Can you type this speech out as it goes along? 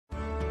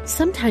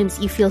Sometimes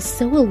you feel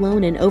so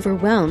alone and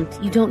overwhelmed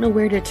you don't know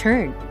where to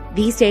turn.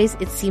 These days,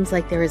 it seems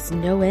like there is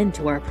no end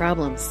to our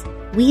problems.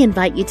 We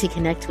invite you to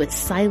connect with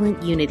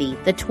Silent Unity,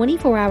 the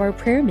 24-hour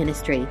prayer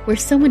ministry where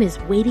someone is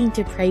waiting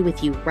to pray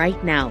with you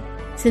right now.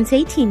 Since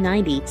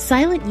 1890,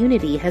 Silent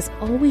Unity has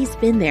always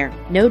been there.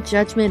 No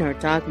judgment or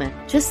dogma,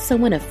 just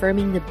someone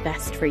affirming the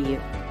best for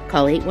you.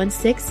 Call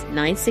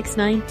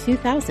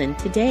 816-969-2000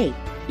 today.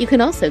 You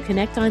can also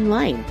connect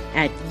online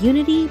at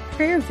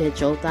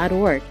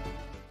unityprayervigil.org.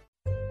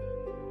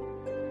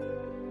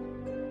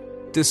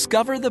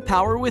 Discover the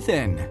power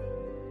within.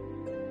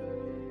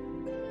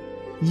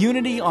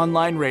 Unity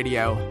Online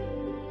Radio.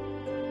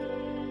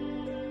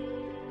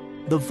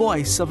 The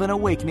voice of an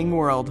awakening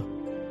world.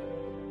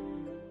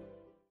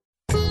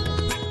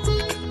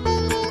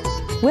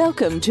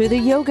 Welcome to the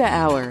Yoga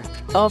Hour,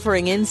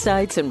 offering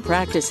insights and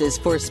practices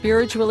for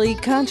spiritually,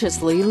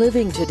 consciously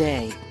living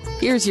today.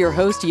 Here's your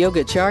host,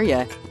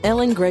 Yogacharya,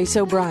 Ellen Grace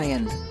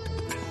O'Brien.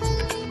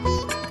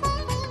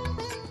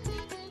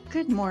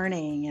 Good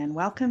morning and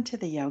welcome to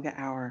the Yoga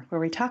Hour, where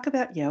we talk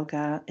about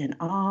yoga in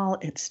all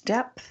its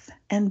depth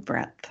and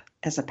breadth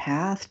as a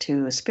path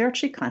to a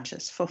spiritually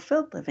conscious,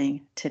 fulfilled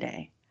living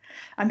today.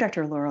 I'm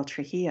Dr. Laurel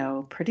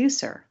Trujillo,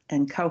 producer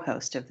and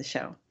co-host of the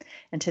show.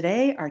 And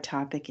today our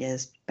topic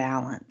is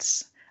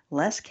balance,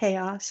 less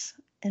chaos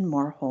and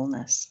more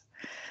wholeness.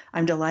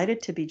 I'm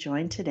delighted to be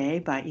joined today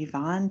by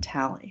Yvonne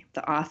Talley,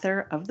 the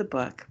author of the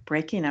book,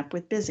 Breaking Up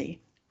with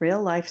Busy,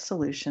 Real-Life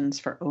Solutions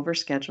for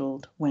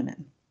Overscheduled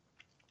Women.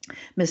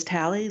 Ms.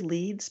 Talley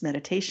leads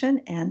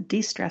meditation and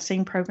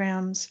de-stressing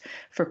programs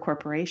for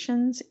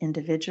corporations,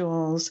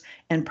 individuals,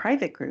 and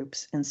private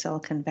groups in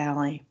Silicon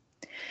Valley.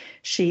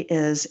 She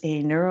is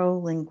a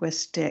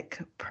neuro-linguistic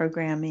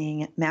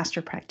programming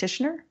master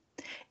practitioner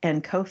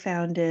and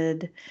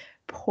co-founded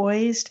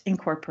Poised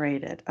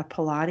Incorporated, a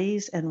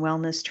Pilates and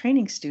wellness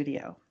training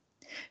studio.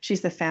 She's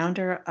the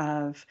founder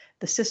of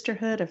the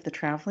Sisterhood of the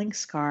Traveling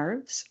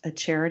Scarves, a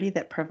charity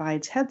that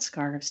provides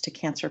headscarves to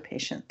cancer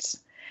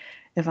patients.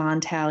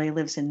 Yvonne Talley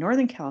lives in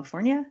Northern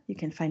California. You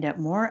can find out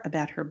more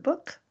about her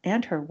book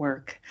and her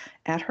work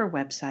at her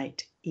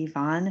website,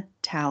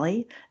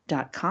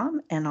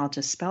 YvonneTalley.com, and I'll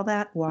just spell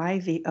that,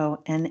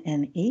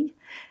 YVONNE.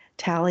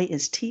 Talley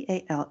is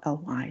Tally,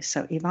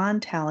 so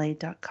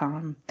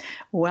YvonneTalley.com.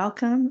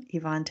 Welcome,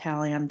 Yvonne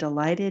Talley. I'm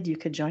delighted you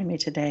could join me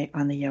today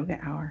on the Yoga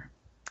Hour.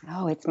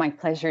 Oh, it's my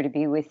pleasure to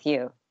be with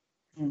you.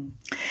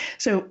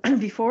 So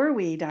before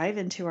we dive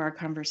into our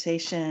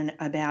conversation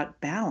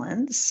about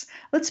balance,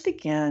 let's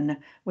begin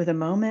with a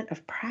moment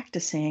of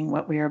practicing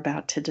what we are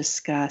about to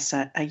discuss,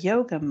 a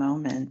yoga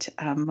moment,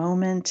 a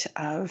moment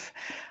of,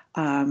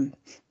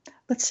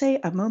 let's say,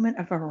 a moment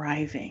of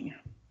arriving.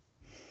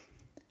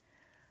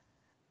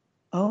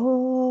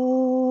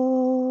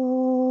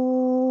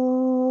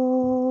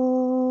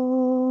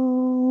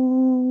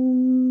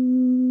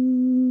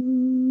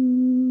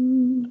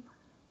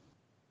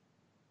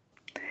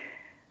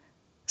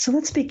 So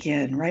let's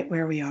begin right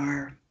where we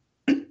are.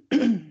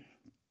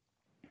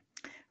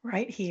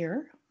 Right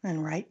here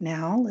and right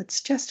now,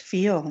 let's just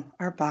feel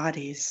our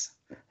bodies.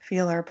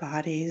 Feel our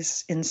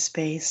bodies in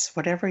space,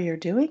 whatever you're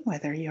doing,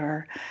 whether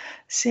you're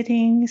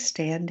sitting,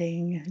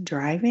 standing,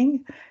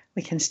 driving,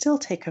 we can still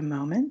take a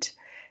moment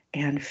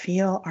and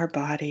feel our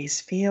bodies,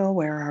 feel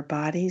where our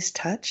bodies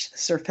touch the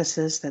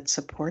surfaces that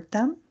support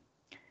them.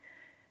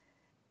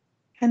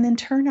 And then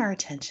turn our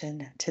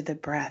attention to the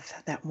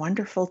breath, that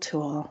wonderful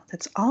tool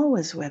that's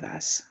always with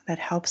us, that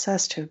helps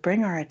us to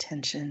bring our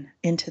attention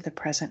into the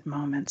present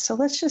moment. So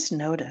let's just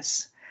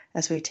notice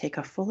as we take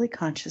a fully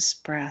conscious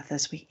breath,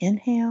 as we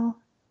inhale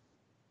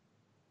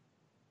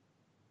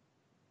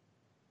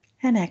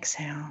and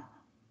exhale.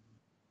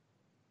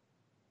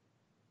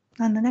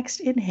 On the next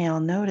inhale,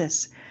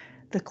 notice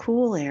the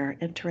cool air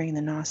entering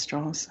the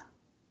nostrils.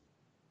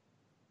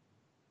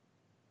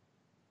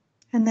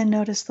 And then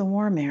notice the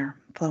warm air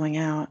flowing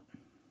out.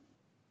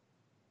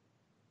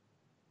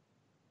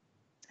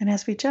 And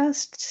as we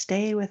just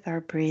stay with our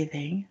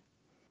breathing,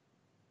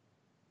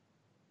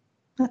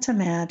 let's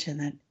imagine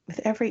that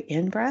with every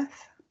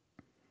in-breath,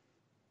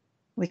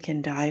 we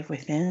can dive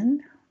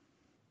within.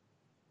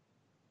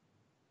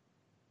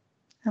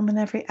 And with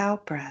every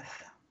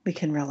out-breath, we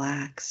can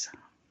relax.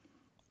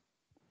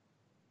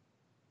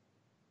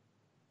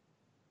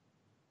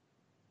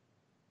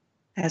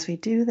 As we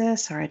do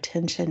this, our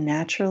attention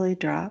naturally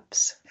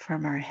drops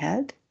from our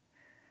head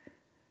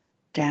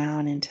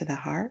down into the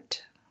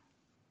heart.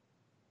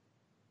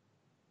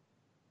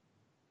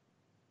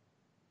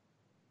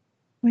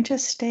 We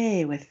just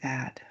stay with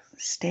that.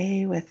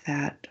 Stay with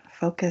that.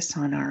 Focus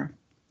on our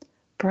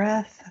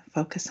breath.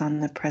 Focus on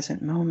the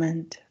present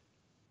moment.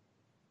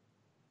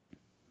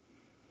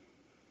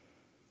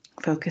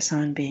 Focus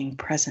on being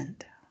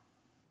present.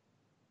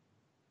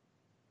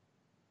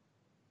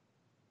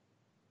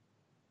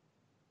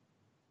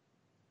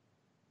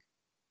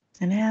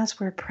 And as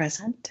we're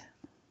present,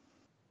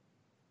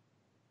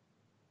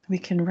 we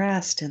can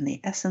rest in the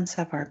essence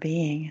of our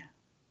being.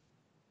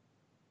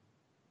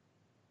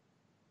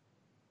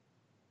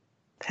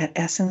 That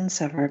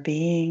essence of our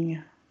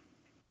being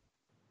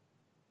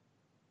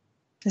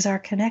is our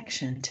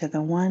connection to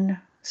the one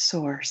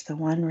source, the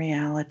one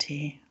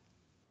reality.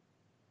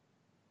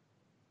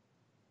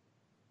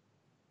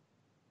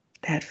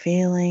 That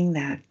feeling,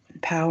 that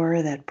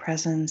power, that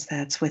presence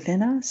that's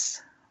within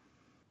us,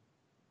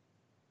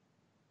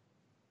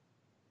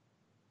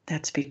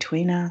 that's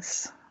between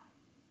us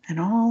and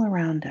all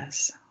around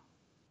us.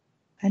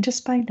 And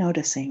just by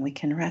noticing, we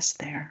can rest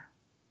there.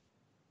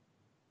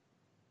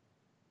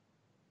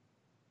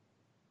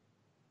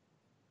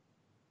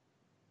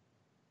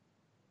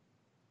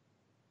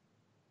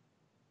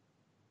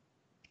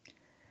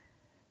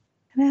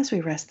 And as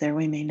we rest there,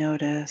 we may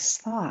notice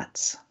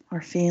thoughts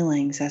or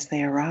feelings as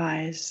they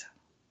arise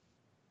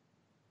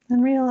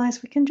and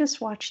realize we can just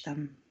watch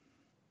them,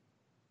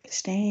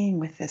 staying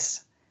with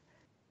this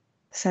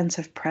sense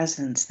of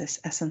presence, this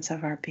essence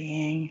of our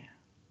being.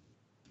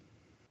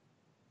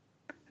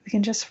 We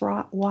can just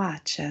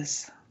watch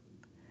as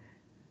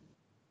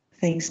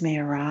things may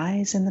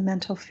arise in the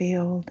mental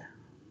field.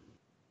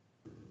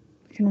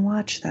 We can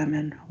watch them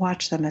and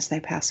watch them as they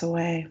pass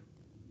away.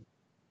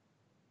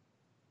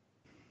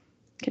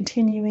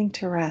 Continuing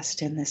to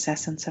rest in this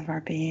essence of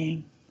our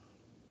being.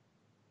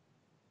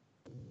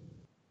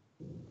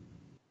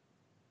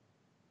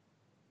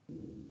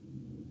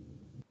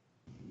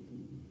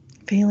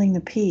 Feeling the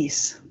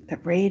peace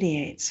that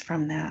radiates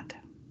from that.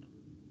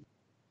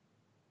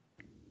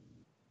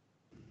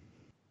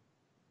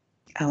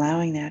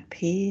 Allowing that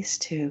peace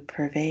to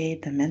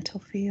pervade the mental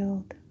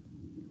field,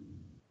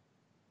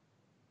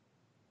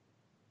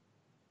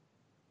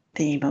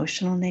 the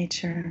emotional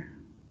nature,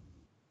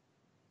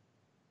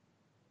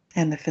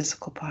 and the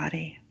physical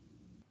body.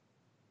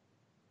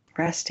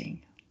 Resting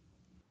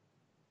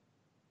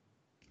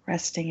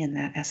in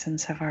that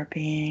essence of our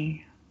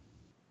being.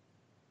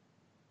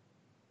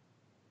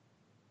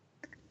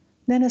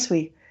 Then as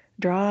we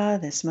draw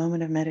this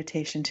moment of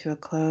meditation to a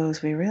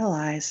close, we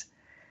realize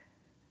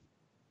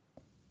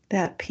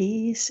that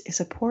peace is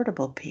a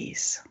portable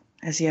peace,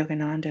 as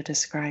Yogananda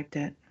described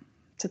it.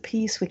 It's a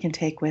peace we can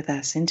take with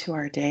us into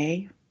our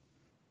day.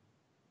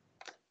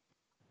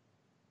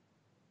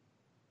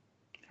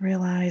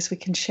 Realize we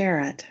can share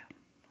it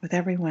with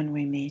everyone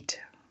we meet.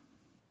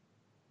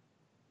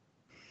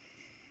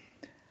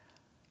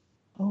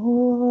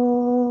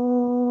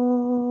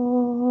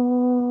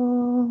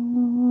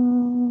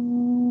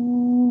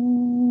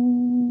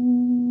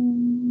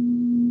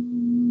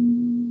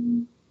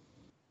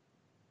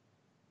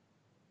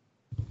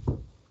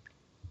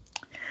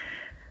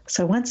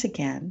 So once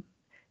again,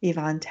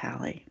 Yvonne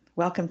Talley,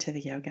 welcome to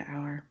the Yoga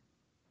Hour.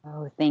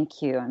 Oh,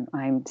 thank you.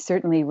 I'm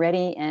certainly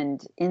ready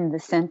and in the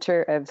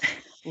center of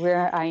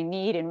where I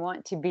need and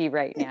want to be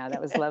right now.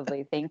 That was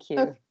lovely. Thank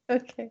you.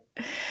 Okay.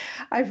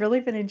 I've really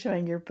been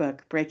enjoying your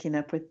book, Breaking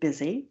Up with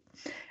Busy,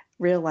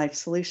 Real Life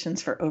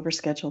Solutions for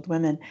Overscheduled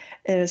Women.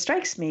 It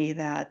strikes me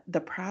that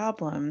the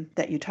problem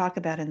that you talk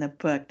about in the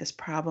book, this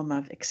problem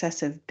of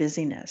excessive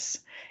busyness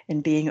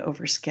and being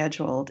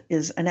overscheduled,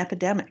 is an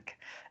epidemic,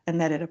 and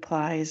that it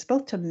applies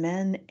both to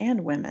men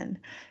and women.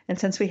 And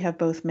since we have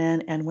both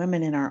men and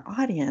women in our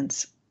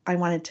audience, I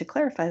wanted to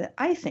clarify that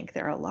I think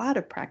there are a lot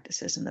of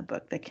practices in the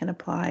book that can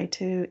apply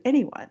to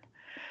anyone,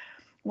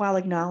 while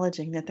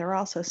acknowledging that there are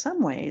also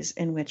some ways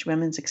in which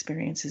women's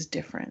experience is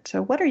different.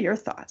 So what are your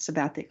thoughts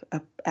about the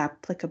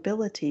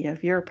applicability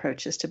of your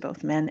approaches to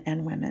both men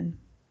and women?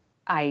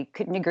 I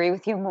couldn't agree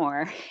with you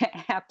more.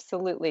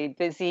 Absolutely.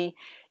 Busy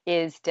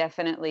is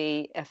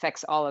definitely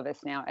affects all of us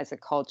now as a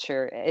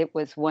culture. It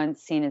was once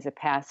seen as a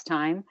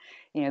pastime.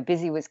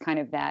 Busy was kind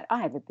of that,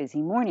 I have a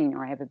busy morning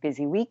or I have a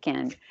busy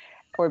weekend.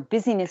 Or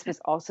busyness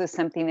was also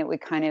something that we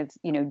kind of,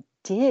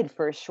 did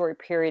for a short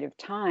period of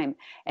time.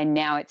 And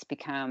now it's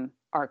become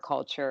our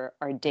culture,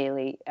 our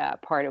daily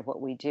part of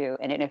what we do.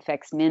 And it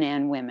affects men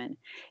and women.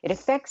 It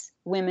affects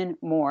women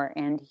more.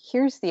 And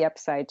here's the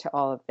upside to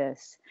all of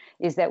this,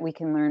 is that we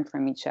can learn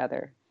from each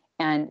other.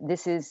 And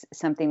this is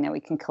something that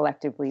we can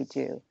collectively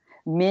do.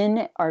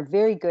 Men are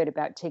very good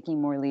about taking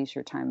more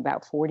leisure time,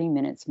 about 40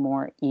 minutes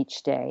more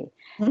each day.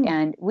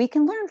 And we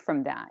can learn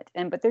from that.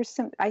 But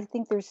I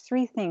think there's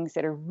three things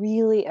that are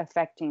really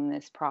affecting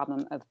this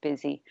problem of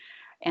busy.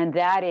 And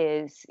that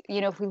is,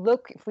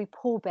 if we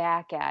pull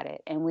back at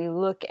it and we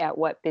look at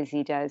what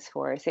busy does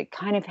for us, it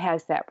kind of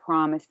has that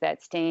promise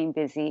that staying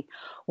busy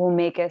will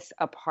make us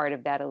a part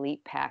of that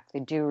elite pack, the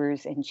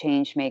doers and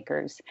change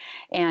makers.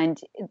 And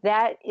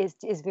that is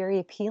very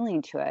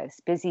appealing to us.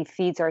 Busy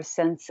feeds our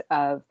sense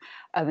of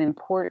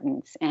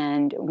importance.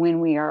 And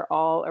when we are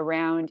all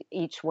around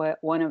each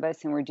one of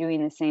us and we're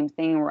doing the same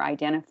thing, we're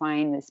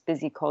identifying this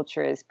busy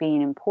culture as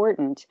being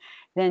important,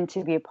 then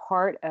to be a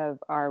part of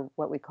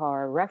what we call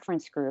our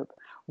reference group,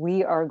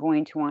 we are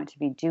going to want to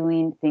be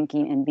doing,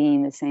 thinking, and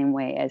being the same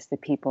way as the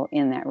people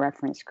in that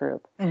reference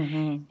group.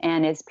 Mm-hmm.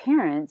 And as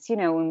parents,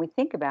 when we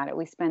think about it,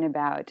 we spend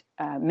about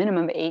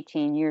minimum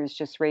 18 years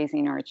just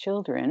raising our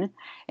children.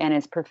 And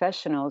as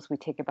professionals, we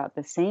take about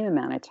the same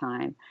amount of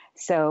time.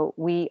 So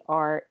we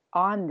are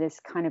on this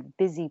kind of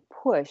busy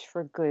push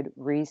for good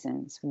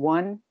reasons.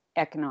 One,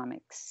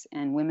 economics,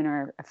 and women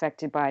are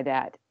affected by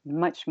that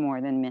much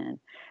more than men.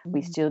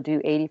 We still do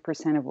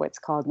 80% of what's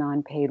called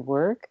non-paid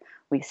work.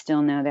 We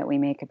still know that we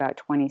make about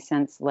 20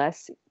 cents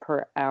less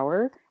per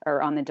hour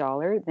or on the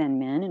dollar than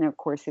men. And of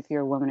course, if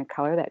you're a woman of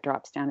color, that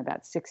drops down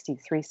about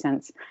 63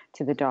 cents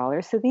to the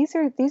dollar. So these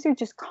are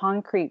just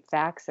concrete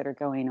facts that are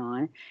going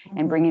on,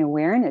 and bringing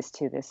awareness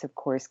to this, of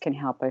course, can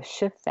help us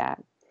shift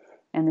that.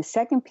 And the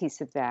second piece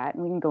of that,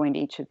 and we can go into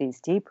each of these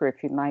deeper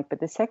if you'd like, but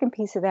the second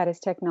piece of that is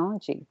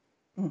technology.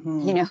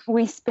 You know,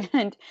 we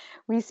spend,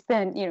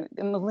 the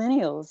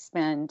millennials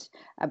spend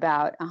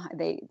about,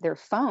 their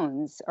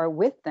phones are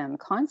with them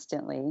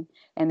constantly,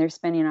 and they're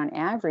spending on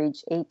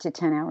average 8 to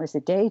 10 hours a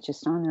day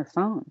just on their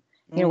phone.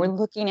 You know, we're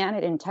looking at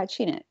it and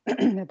touching it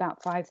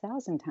about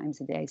 5,000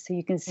 times a day. So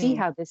you can see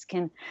how this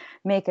can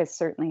make us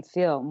certainly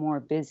feel more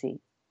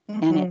busy.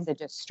 And it's a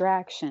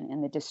distraction,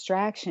 and the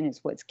distraction is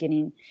what's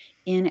getting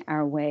in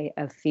our way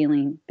of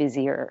feeling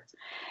busier.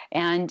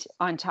 And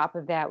on top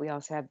of that, we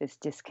also have this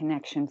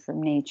disconnection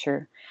from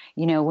nature.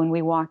 You know, when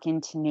we walk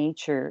into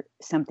nature,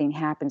 something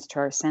happens to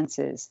our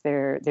senses.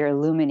 They're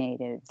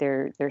illuminated,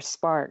 they're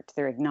sparked,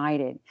 they're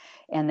ignited.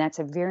 And that's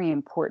a very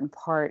important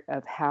part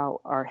of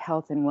how our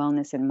health and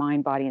wellness and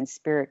mind, body, and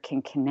spirit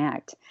can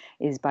connect,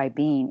 is by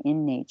being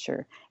in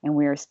nature. And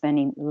we are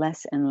spending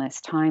less and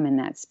less time in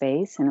that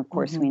space. And of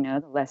course, we know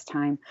the less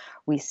time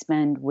we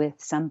spend with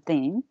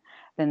something,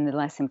 then the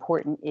less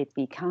important it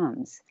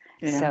becomes.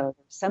 Yeah. So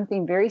there's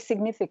something very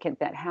significant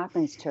that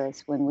happens to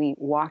us when we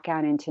walk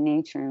out into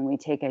nature and we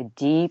take a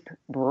deep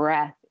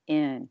breath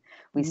in.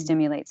 We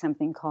stimulate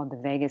something called the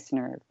vagus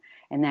nerve,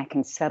 and that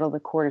can settle the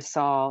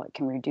cortisol. It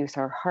can reduce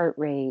our heart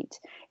rate.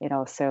 It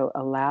also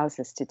allows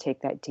us to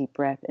take that deep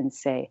breath and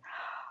say,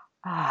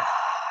 ah.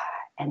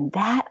 And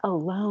that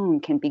alone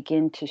can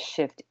begin to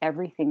shift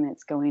everything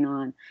that's going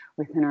on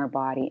within our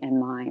body and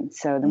mind.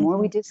 So the more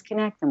we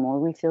disconnect, the more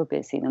we feel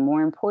busy. The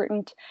more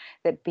important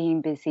that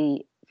being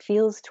busy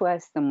feels to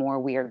us, the more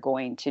we are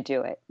going to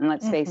do it. And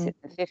let's face it,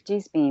 in the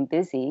 50s, being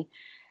busy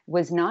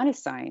was not a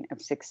sign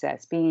of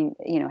success. Being,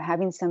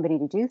 having somebody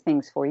to do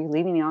things for you,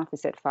 leaving the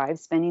office at 5,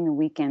 spending the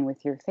weekend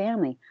with your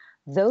family,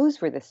 those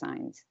were the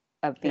signs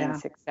of being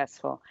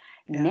successful.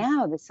 Yeah.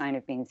 Now the sign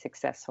of being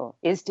successful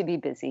is to be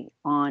busy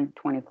on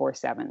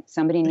 24/7.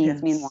 Somebody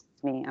needs me and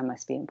wants me. I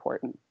must be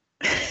important.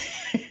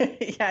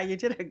 Yeah, you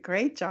did a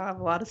great job.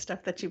 A lot of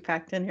stuff that you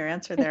packed in your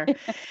answer there.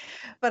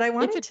 But I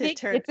wanted to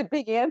turn. It's a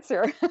big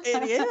answer.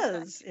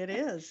 It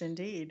is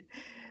indeed.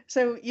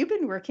 So you've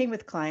been working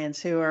with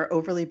clients who are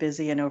overly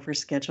busy and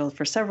overscheduled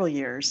for several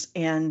years,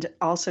 and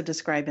also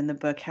describe in the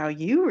book how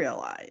you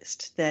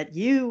realized that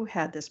you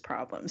had this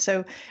problem.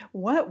 So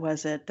what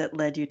was it that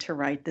led you to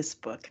write this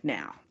book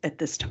now at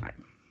this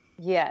time?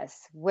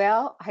 Yes.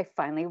 Well, I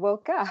finally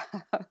woke up.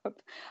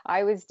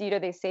 I was,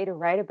 they say to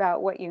write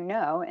about what you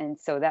know. And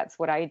so that's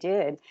what I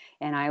did.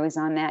 And I was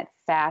on that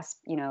fast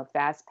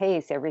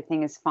pace.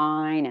 Everything is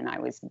fine. And I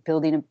was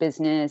building a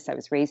business. I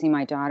was raising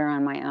my daughter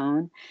on my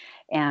own.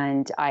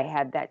 And I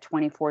had that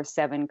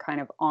 24/7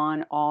 kind of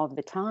on all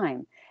the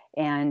time,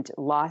 and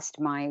lost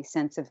my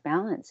sense of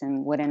balance.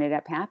 And what ended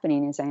up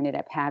happening is I ended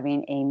up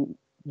having a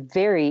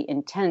very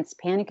intense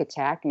panic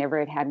attack.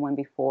 Never had one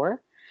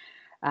before.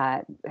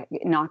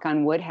 Knock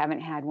on wood,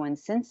 haven't had one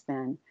since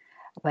then.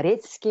 But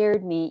it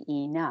scared me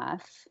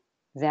enough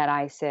that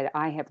I said,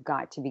 I have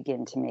got to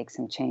begin to make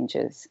some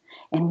changes.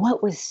 And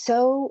what was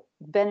so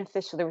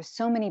beneficial, there were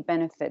so many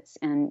benefits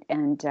and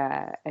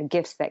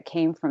gifts that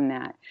came from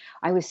that.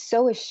 I was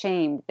so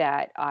ashamed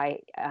that I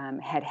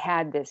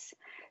had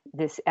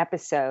this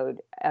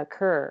episode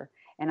occur.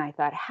 And I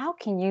thought, how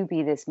can you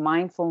be this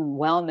mindful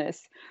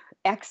wellness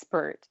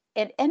expert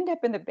and end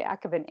up in the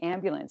back of an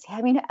ambulance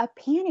having a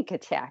panic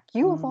attack?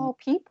 You of all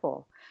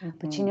people.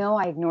 But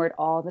I ignored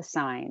all the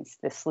signs,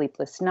 the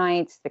sleepless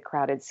nights, the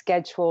crowded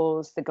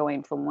schedules, the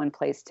going from one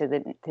place to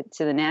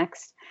the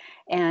next,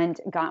 and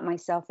got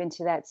myself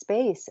into that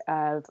space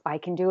of, I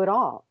can do it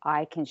all.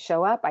 I can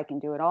show up. I can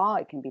do it all.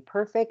 It can be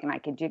perfect. And I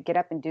can get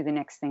up and do the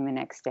next thing the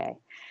next day.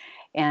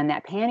 And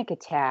that panic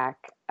attack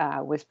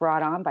was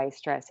brought on by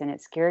stress, and it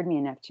scared me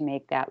enough to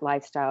make that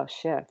lifestyle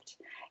shift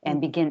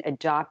and begin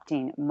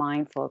adopting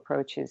mindful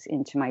approaches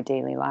into my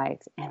daily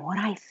life. And what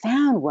I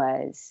found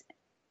was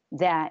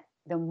that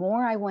the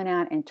more I went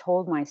out and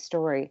told my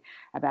story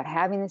about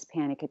having this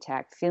panic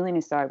attack, feeling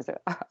as though I was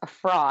a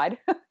fraud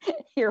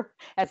here,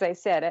 as I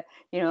said,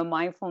 a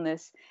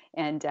mindfulness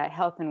and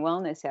health and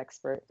wellness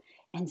expert,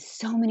 and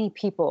so many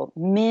people,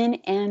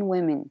 men and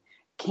women,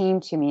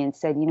 came to me and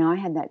said, I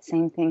had that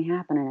same thing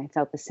happen, and I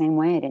felt the same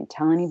way. I didn't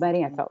tell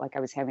anybody. I felt like I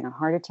was having a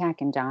heart attack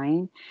and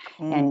dying.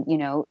 And,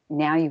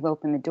 now you've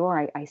opened the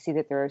door. I see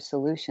that there are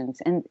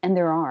solutions, and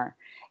there are.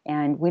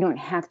 And we don't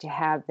have to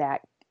have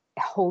that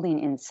holding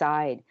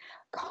inside,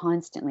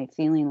 constantly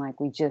feeling like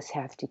we just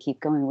have to keep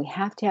going. We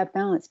have to have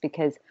balance,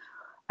 because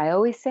I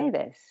always say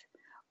this,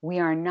 we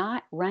are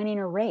not running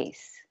a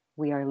race.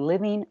 We are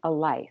living a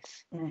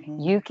life. Mm-hmm.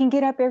 You can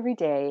get up every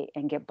day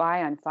and get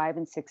by on 5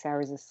 and 6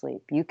 hours of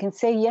sleep. You can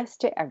say yes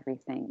to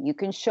everything. You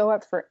can show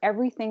up for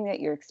everything that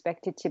you're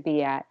expected to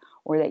be at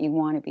or that you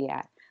want to be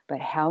at. But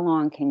how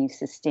long can you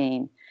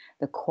sustain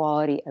the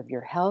quality of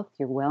your health,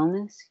 your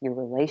wellness, your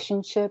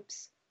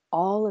relationships?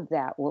 All of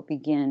that will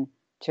begin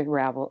to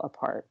ravel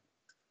apart.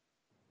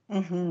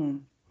 Mm-hmm.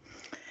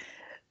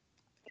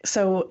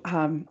 So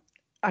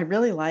I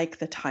really like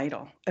the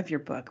title of your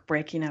book,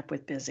 Breaking Up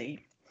with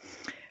Busy,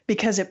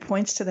 because it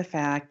points to the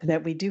fact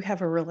that we do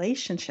have a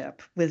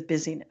relationship with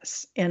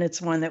busyness, and it's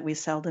one that we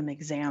seldom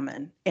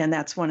examine. And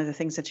that's one of the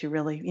things that you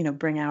really,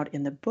 bring out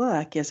in the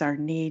book is our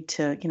need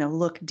to,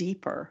 look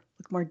deeper,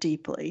 look more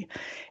deeply,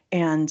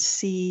 and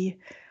see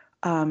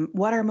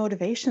what our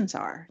motivations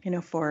are,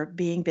 for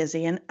being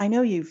busy. And I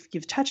know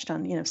you've touched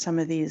on, some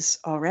of these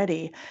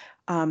already.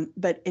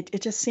 But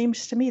it just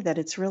seems to me that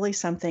it's really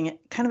something,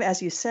 kind of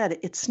as you said,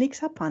 it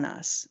sneaks up on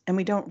us and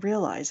we don't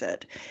realize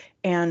it.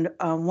 And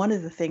one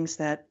of the things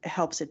that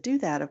helps it do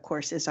that, of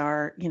course, is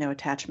our,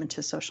 attachment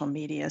to social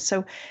media.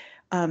 So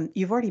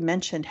you've already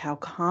mentioned how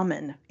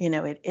common,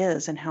 it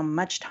is and how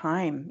much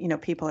time,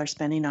 people are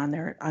spending on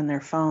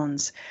their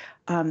phones.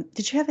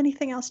 Did you have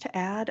anything else to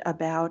add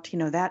about,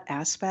 that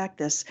aspect,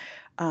 this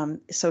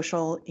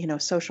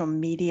social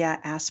media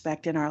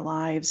aspect in our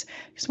lives?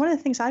 Because one of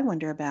the things I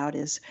wonder about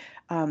is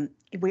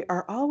we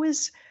are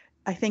always,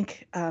 I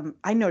think,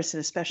 I notice it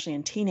especially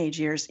in teenage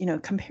years,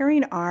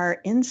 comparing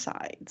our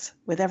insides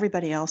with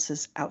everybody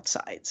else's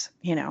outsides,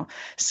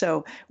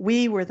 So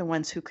we were the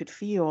ones who could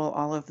feel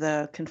all of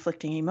the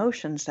conflicting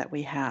emotions that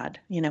we had,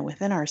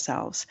 within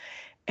ourselves.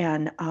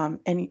 And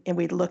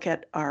we'd look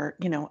at our,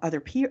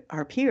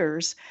 our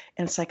peers,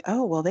 and it's like,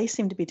 oh, well, they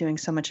seem to be doing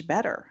so much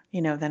better,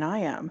 than I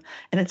am.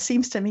 And it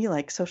seems to me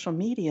like social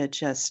media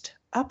just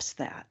ups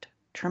that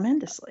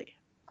tremendously.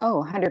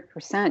 Oh,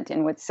 100%.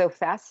 And what's so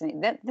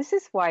fascinating, that this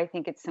is why I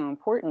think it's so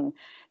important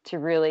to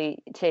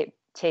really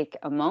take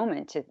a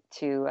moment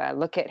to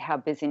look at how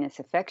busyness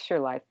affects your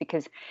life,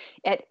 because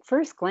at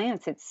first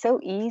glance, it's so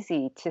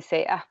easy to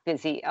say,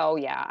 busy. Oh,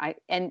 yeah.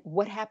 And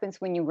what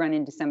happens when you run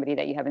into somebody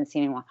that you haven't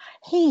seen in a while?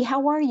 Hey,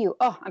 how are you?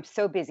 Oh, I'm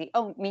so busy.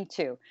 Oh, me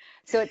too.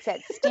 So it's that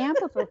stamp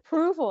of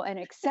approval and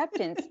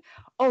acceptance.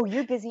 Oh,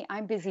 you're busy.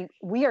 I'm busy.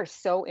 We are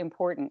so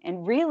important.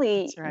 And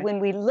really, Right. When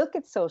we look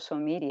at social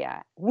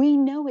media, we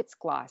know it's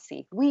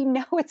glossy. We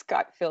know it's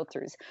got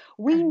filters.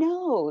 We Right.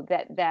 know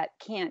that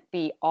can't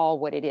be all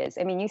what it is.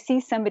 I mean, you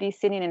see somebody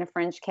sitting in a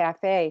French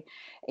cafe,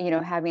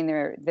 having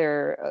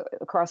their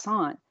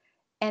croissant,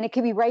 and it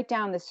could be right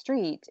down the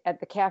street at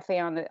the cafe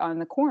on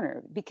the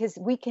corner, because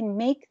we can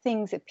make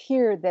things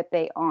appear that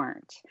they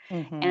aren't.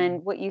 Mm-hmm.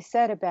 And what you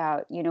said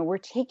about, we're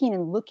taking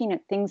and looking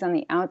at things on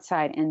the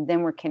outside, and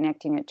then we're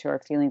connecting it to our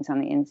feelings on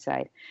the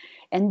inside.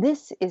 And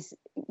this is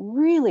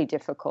really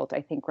difficult,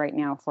 I think, right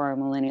now for our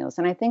millennials.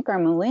 And I think our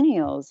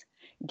millennials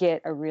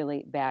get a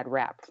really bad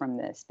rap from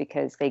this,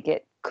 because they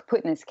get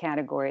put in this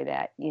category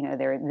that,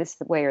 they're this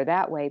way or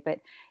that way.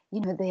 But,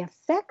 the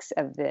effects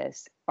of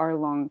this are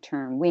long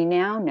term. We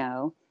now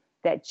know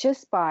that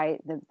just by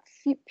the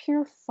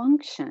pure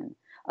function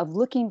of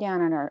looking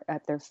down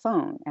at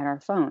our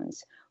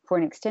phones for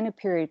an extended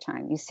period of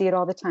time, you see it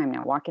all the time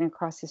now, walking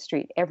across the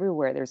street,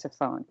 everywhere there's a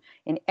phone,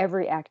 in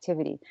every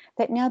activity,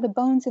 that now the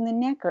bones in the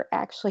neck are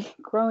actually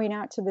growing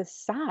out to the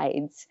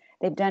sides.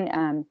 They've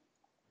done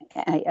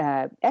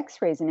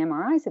X-rays and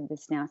MRIs of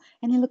this now,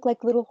 and they look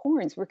like little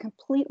horns. We're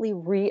completely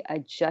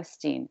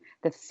readjusting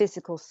the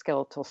physical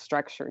skeletal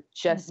structure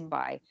just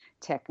by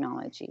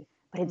technology.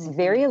 But it's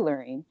very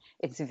alluring.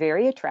 It's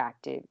very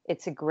attractive.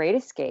 It's a great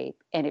escape,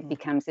 and it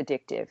becomes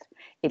addictive.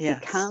 It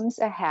becomes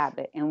a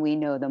habit, and we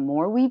know the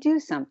more we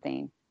do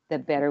something, the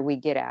better we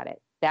get at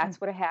it.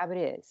 That's what a habit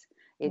is.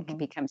 It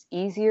becomes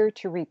easier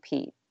to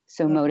repeat.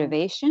 So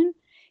motivation,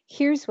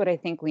 here's what I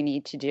think we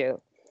need to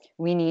do.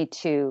 We need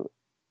to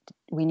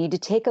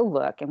take a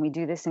look, and we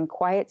do this in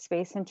quiet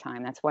space and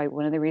time. That's why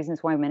one of the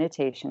reasons why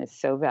meditation is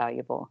so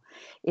valuable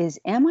is,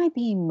 am I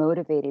being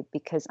motivated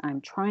because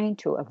I'm trying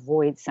to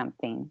avoid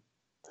something?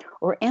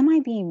 Or am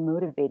I being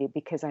motivated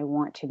because I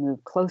want to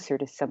move closer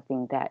to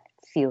something that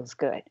feels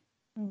good?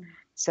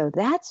 So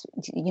that's,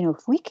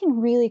 if we can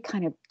really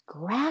kind of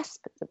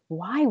grasp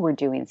why we're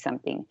doing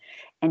something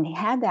and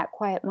have that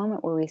quiet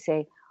moment where we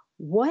say,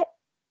 what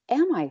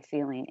am I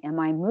feeling? Am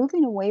I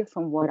moving away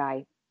from what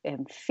I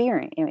am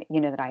fearing,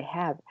 that I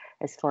have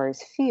as far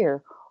as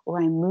fear,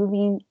 or I'm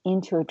moving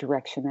into a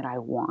direction that I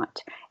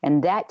want?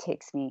 And that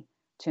takes me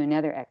to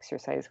another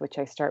exercise, which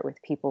I start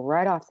with people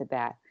right off the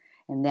bat,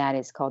 and that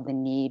is called the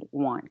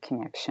need-want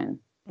connection.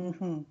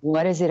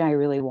 What is it I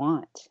really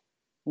want?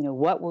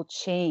 What will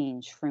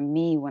change for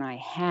me when I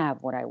have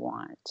what I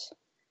want?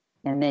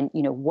 And then,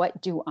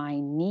 what do I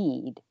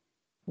need?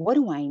 What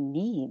do I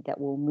need that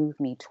will move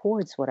me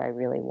towards what I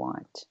really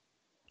want?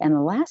 And the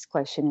last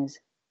question is,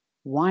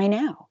 why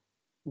now?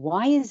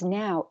 Why is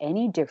now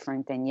any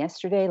different than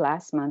yesterday,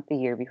 last month, the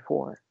year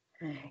before?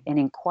 And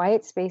in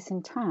quiet space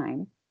and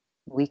time,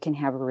 we can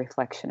have a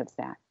reflection of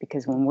that.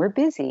 Because when we're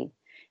busy,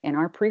 And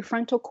our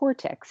prefrontal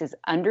cortex is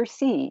under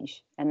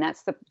siege. And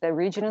that's the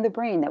region of the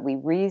brain that we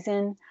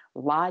reason,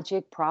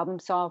 logic, problem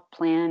solve,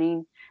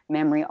 planning,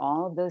 memory,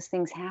 all of those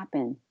things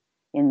happen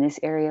in this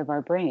area of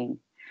our brain.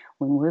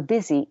 When we're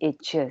busy,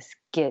 it just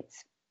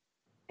gets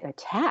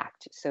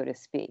attacked, so to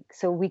speak.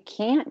 So we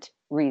can't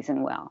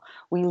reason well.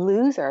 We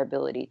lose our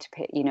ability to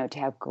pay, to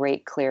have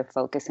great, clear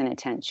focus and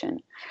attention.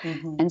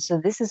 Mm-hmm. And so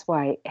this is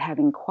why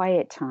having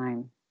quiet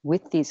time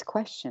with these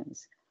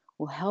questions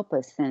will help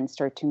us then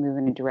start to move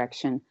in a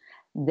direction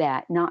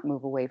that not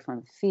move away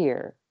from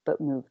fear, but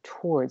move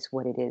towards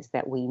what it is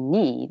that we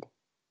need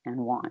and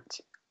want.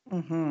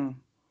 Mm-hmm.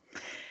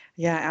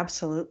 Yeah,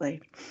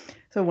 absolutely.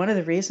 So one of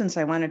the reasons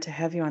I wanted to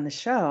have you on the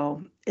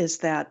show is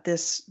that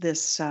this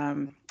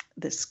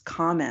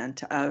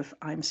comment of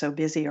 "I'm so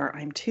busy" or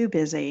 "I'm too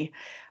busy"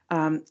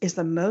 is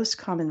the most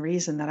common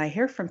reason that I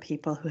hear from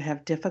people who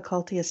have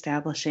difficulty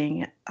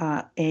establishing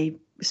a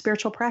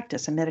spiritual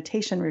practice, a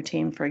meditation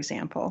routine, for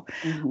example,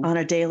 on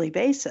a daily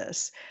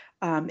basis.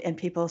 And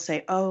people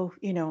say, "Oh,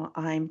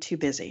 I'm too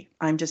busy.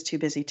 I'm just too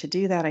busy to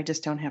do that. I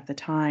just don't have the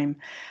time."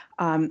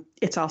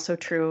 It's also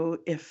true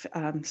if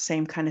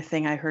same kind of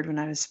thing I heard when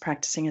I was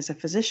practicing as a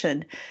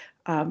physician.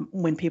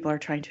 When people are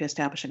trying to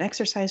establish an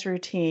exercise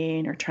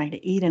routine or trying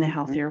to eat in a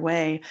healthier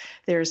way,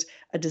 there's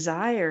a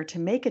desire to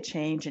make a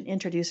change and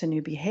introduce a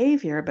new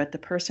behavior, but the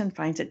person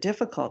finds it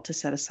difficult to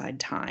set aside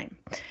time.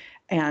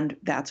 And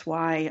that's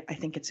why I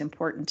think it's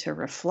important to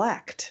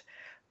reflect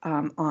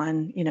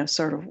on,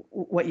 sort of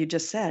what you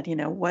just said.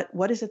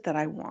 What is it that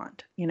I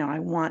want? I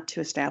want to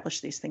establish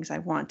these things. I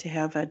want to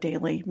have a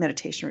daily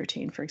meditation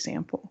routine, for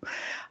example.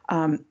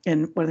 And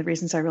one of the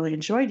reasons I really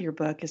enjoyed your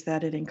book is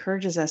that it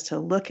encourages us to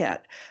look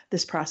at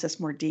this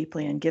process more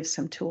deeply and gives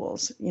some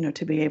tools,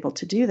 to be able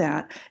to do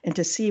that and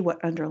to see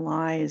what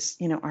underlies,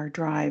 our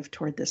drive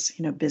toward this,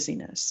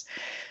 busyness.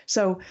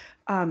 So,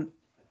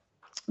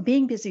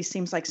 being busy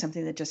seems like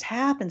something that just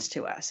happens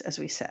to us, as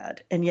we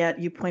said. And yet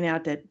you point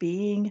out that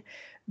being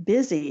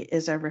busy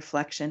is a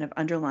reflection of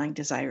underlying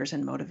desires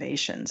and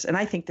motivations. And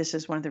I think this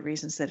is one of the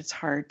reasons that it's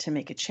hard to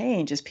make a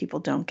change is people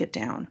don't get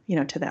down,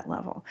 to that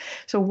level.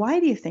 So why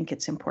do you think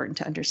it's important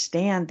to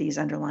understand these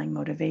underlying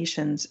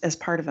motivations as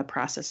part of a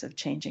process of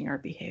changing our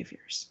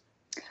behaviors?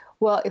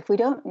 Well, if we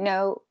don't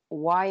know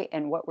why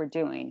and what we're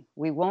doing,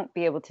 we won't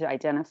be able to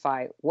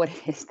identify what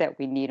it is that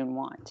we need and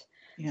want.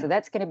 Yeah. So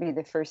that's going to be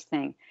the first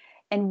thing.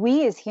 And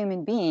we as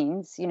human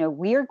beings,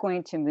 we are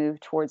going to move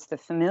towards the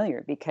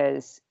familiar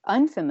because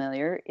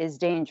unfamiliar is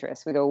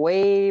dangerous. We go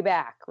way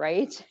back,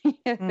 right?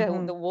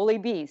 The woolly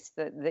beast,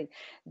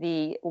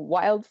 the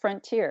wild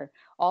frontier,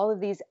 all of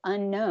these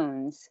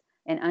unknowns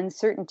and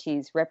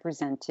uncertainties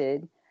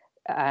represented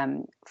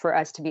for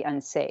us to be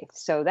unsafe.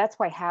 So that's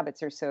why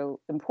habits are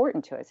so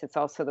important to us. It's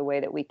also the way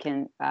that we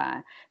can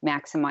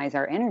maximize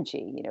our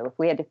energy. If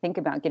we had to think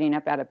about getting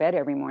up out of bed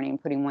every morning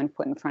and putting one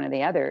foot in front of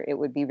the other, it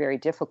would be very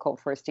difficult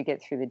for us to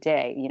get through the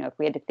day. If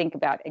we had to think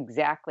about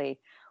exactly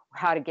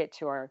how to get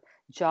to our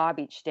job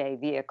each day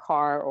via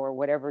car or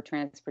whatever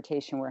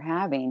transportation we're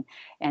having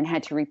and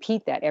had to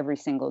repeat that every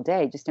single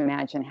day, just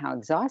imagine how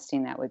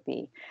exhausting that would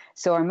be.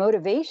 So our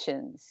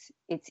motivations,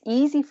 it's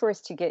easy for us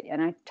to get, and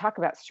I talk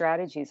about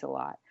strategies a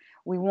lot.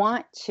 We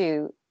want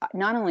to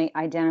not only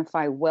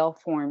identify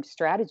well-formed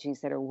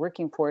strategies that are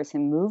working for us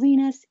and moving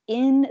us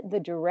in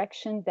the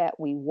direction that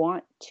we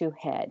want to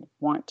head,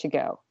 want to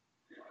go,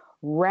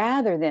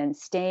 rather than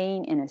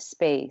staying in a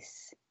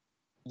space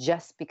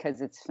just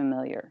because it's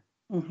familiar.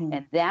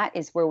 And that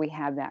is where we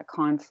have that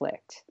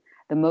conflict.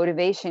 The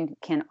motivation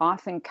can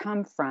often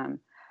come from,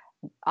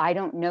 I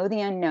don't know the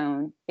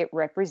unknown. It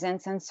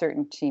represents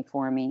uncertainty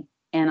for me,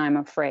 and I'm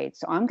afraid.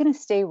 So I'm going to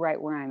stay right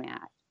where I'm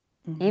at,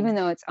 even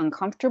though it's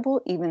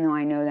uncomfortable, even though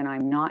I know that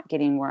I'm not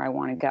getting where I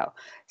want to go.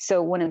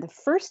 So one of the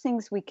first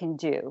things we can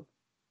do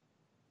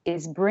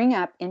is bring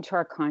up into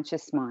our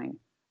conscious mind,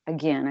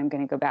 again, I'm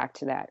going to go back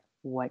to that.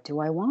 What do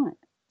I want?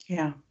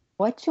 Yeah.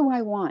 What do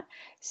I want?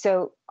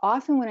 So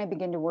often when I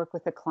begin to work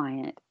with a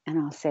client and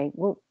I'll say,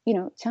 well,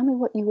 tell me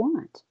what you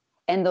want.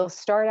 And they'll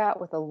start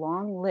out with a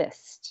long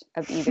list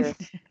of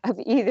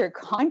either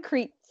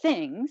concrete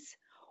things,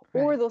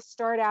 or they'll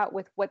start out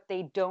with what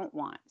they don't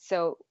want.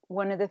 So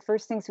one of the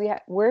first things we have,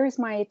 where is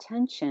my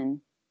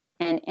attention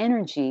and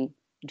energy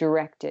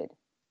directed?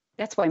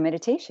 That's why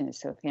meditation is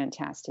so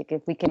fantastic.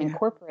 If we can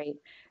incorporate,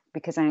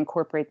 because I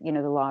incorporate, the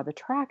law of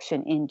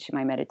attraction into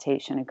my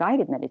meditation, a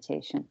guided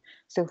meditation.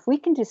 So if we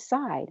can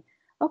decide,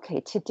 okay,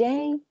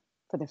 today,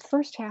 for the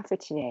first half of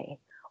today,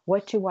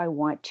 what do I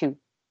want to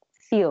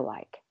feel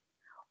like?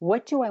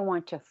 What do I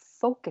want to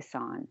focus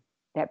on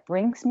that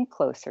brings me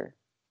closer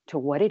to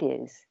what it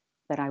is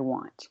that I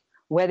want?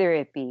 Whether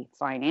it be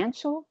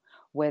financial,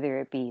 whether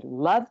it be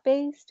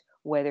love-based,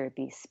 whether it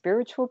be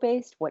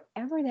spiritual-based,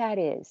 whatever that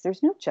is,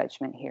 there's no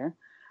judgment here.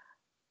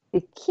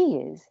 The key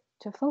is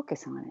to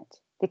focus on it.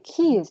 The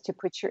key is to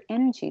put your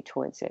energy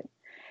towards it.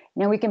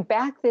 Now we can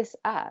back this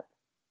up,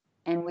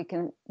 and we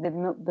can,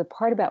 the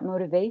part about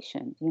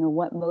motivation,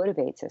 what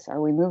motivates us?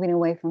 Are we moving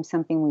away from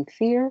something we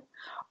fear,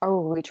 or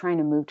are we trying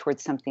to move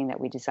towards something that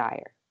we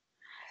desire?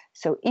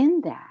 So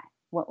in that,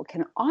 what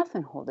can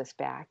often hold us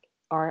back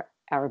are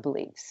our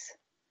beliefs.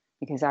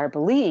 Because our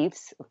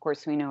beliefs, of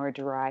course, we know are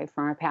derived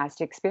from our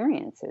past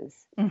experiences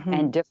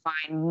and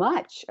define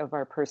much of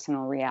our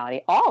personal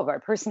reality, all of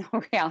our personal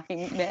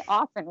reality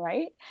often,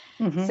 right?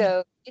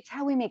 So it's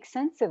how we make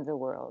sense of the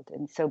world.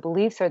 And so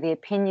beliefs are the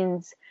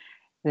opinions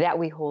that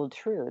we hold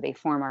true. They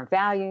form our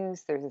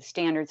values. They're the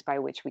standards by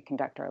which we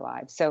conduct our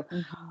lives. So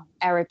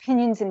our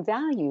opinions and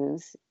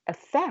values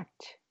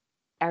affect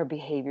our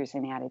behaviors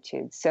and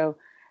attitudes. So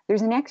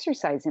there's an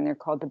exercise in there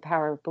called the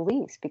power of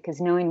beliefs,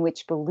 because knowing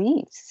which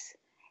beliefs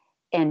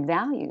and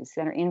values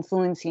that are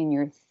influencing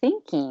your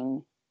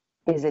thinking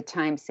is a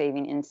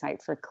time-saving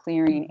insight for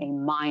clearing a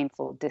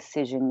mindful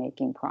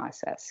decision-making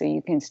process. So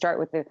you can start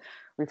with the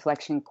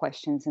reflection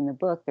questions in the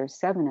book. There's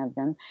 7 of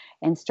them,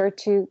 and start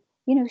to,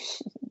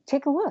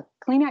 take a look,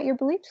 clean out your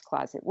beliefs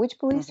closet. Which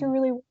beliefs are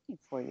really working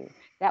for you?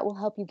 That will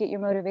help you get your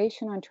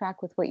motivation on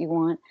track with what you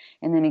want.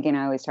 And then again,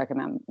 I always talk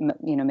about,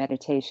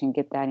 meditation,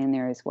 get that in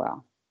there as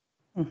well.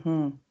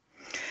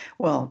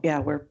 Well, yeah,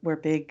 we're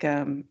big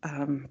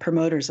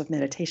promoters of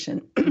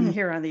meditation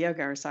here on the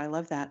Yoga Hour, so I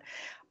love that.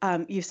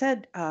 You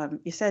said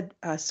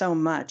so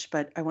much,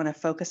 but I want to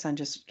focus on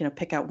just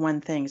pick out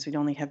one thing, so we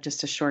only have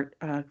just a short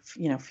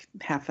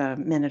half a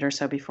minute or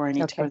so before I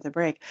need to go to the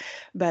break.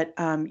 But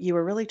you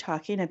were really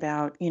talking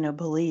about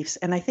beliefs,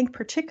 and I think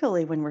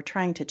particularly when we're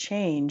trying to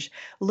change,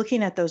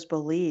 looking at those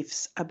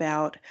beliefs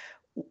about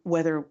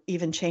whether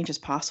even change is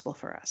possible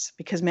for us,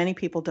 because many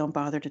people don't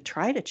bother to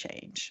try to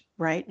change,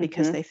 right?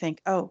 Because they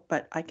think, oh,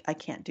 but I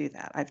can't do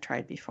that. I've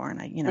tried before,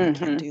 and I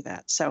can't do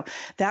that. So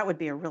that would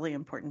be a really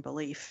important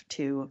belief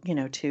to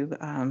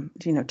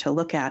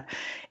look at.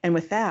 And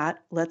with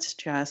that, let's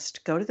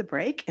just go to the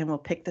break, and we'll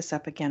pick this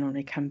up again when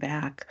we come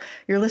back.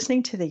 You're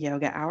listening to the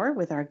Yoga Hour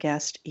with our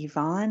guest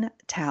Yvonne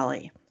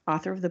Talley,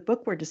 author of the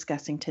book we're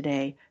discussing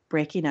today,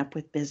 Breaking Up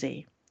with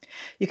Busy.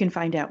 You can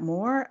find out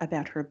more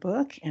about her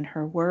book and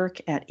her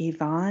work at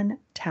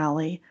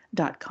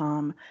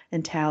YvonneTalley.com,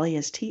 and Talley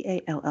is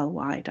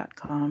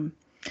Tally.com.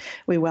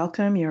 We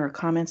welcome your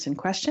comments and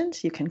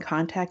questions. You can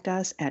contact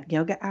us at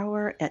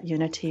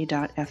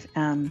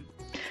yogahour@unity.fm.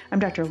 I'm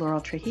Dr. Laurel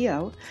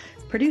Trujillo,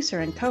 producer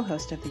and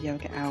co-host of the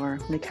Yoga Hour.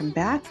 When we come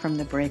back from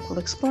the break, we'll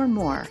explore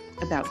more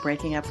about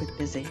breaking up with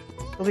busy.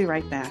 We'll be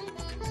right back.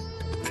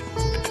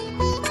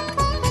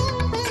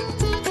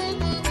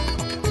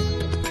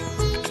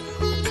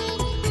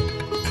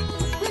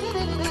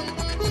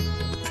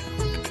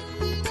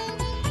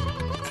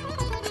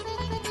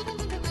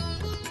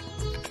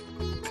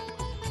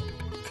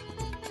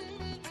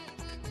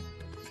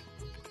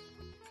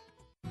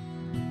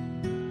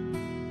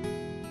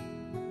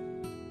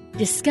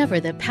 Discover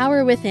the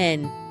power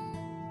within.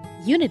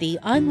 Unity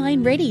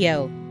Online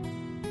Radio.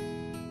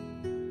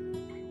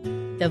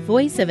 The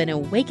voice of an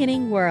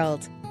awakening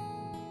world.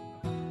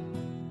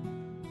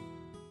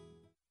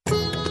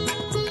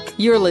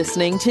 You're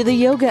listening to the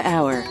Yoga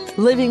Hour,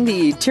 living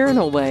the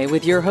eternal way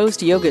with your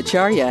host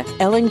Yogacharya,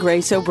 Ellen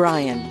Grace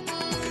O'Brien.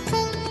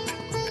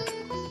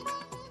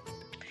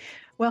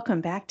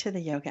 Welcome back to the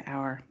Yoga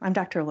Hour. I'm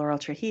Dr. Laurel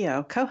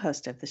Trujillo,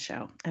 co-host of the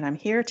show, and I'm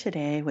here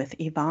today with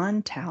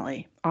Yvonne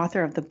Talley,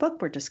 author of the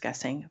book we're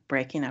discussing,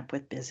 Breaking Up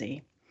with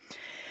Busy.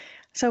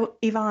 So,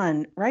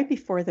 Yvonne, right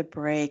before the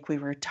break, we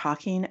were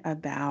talking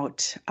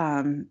about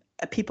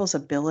people's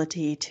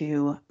ability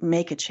to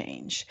make a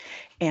change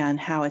and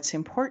how it's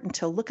important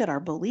to look at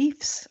our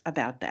beliefs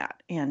about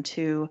that and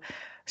to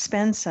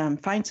find some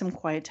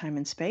quiet time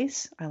and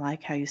space. I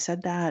like how you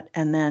said that.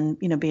 And then,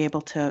 be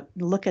able to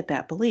look at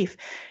that belief.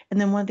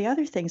 And then one of the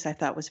other things I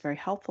thought was very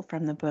helpful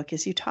from the book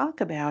is you talk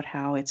about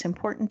how it's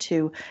important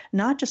to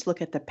not just look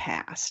at the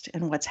past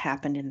and what's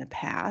happened in the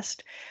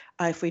past.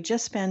 If we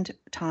just spend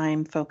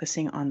time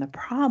focusing on the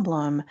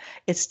problem,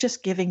 it's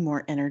just giving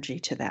more energy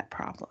to that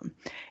problem.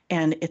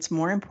 And it's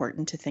more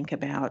important to think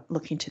about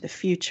looking to the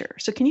future.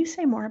 So can you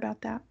say more about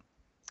that?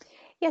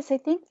 Yes, I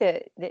think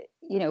that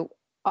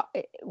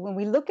when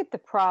we look at the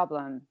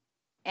problem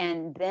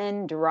and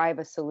then derive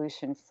a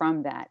solution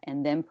from that,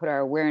 and then put our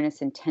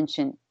awareness,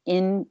 intention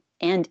in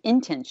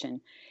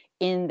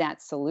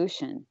that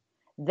solution,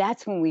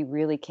 that's when we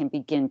really can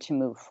begin to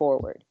move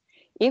forward.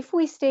 If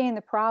we stay in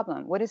the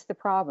problem, what is the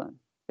problem?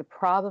 The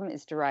problem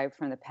is derived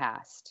from the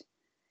past.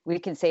 We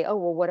can say, oh,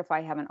 well, what if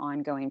I have an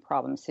ongoing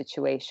problem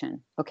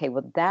situation? Okay,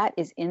 well, that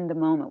is in the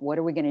moment. What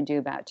are we going to do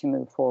about to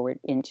move forward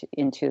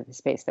into the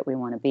space that we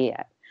want to be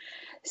at?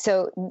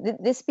 So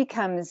this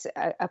becomes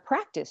a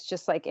practice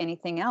just like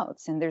anything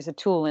else. And there's a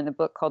tool in the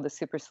book called the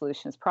Super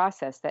Solutions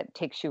Process that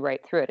takes you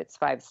right through it. It's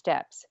 5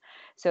 steps.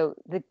 So,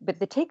 but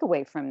the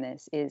takeaway from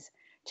this is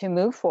to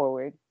move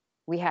forward,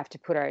 we have to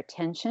put our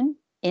attention,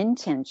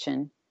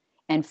 intention,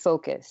 and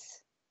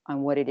focus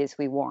on what it is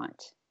we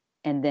want.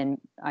 And then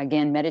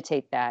again,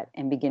 meditate that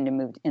and begin to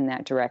move in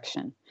that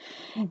direction.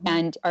 Mm-hmm.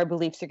 And our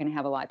beliefs are going to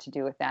have a lot to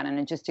do with that.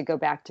 And just to go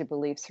back to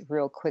beliefs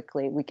real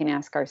quickly, we can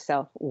ask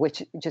ourselves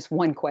just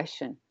one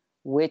question: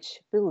 which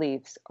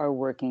beliefs are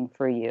working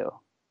for you?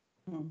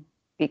 Mm-hmm.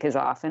 Because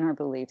often our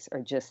beliefs are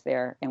just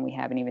there and we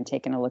haven't even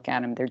taken a look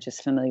at them. They're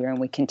just familiar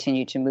and we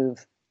continue to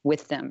move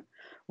with them.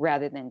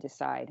 rather than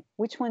decide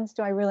which ones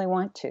do I really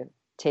want to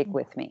take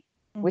with me?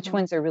 Which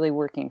ones are really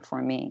working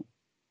for me?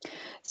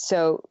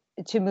 So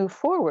to move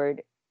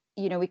forward,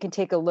 we can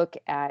take a look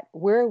at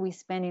where are we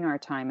spending our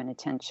time and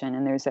attention.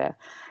 And there's a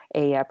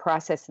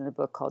process in the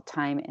book called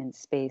Time and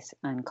Space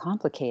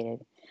Uncomplicated.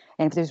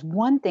 And if there's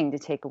one thing to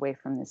take away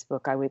from this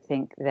book, I would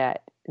think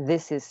that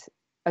this is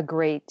a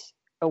great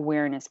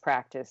awareness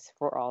practice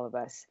for all of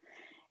us.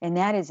 And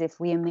that is if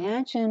we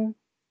imagine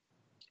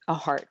a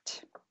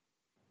heart,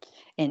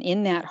 and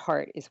in that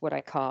heart is what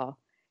I call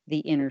the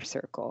inner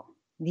circle.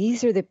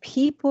 These are the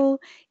people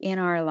in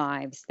our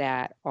lives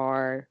that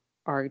are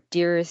our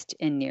dearest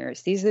and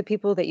nearest. These are the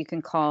people that you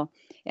can call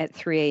at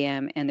 3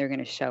 a.m. and they're going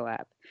to show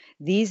up.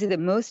 These are the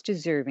most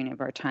deserving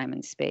of our time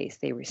and space.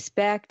 They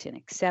respect and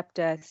accept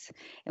us,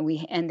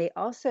 and they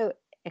also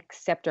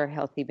accept our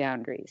healthy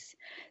boundaries.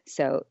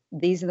 So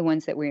these are the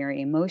ones that we are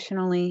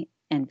emotionally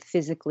and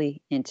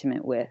physically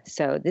intimate with.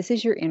 So this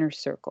is your inner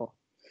circle.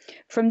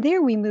 From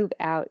there, we move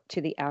out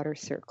to the outer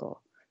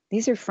circle.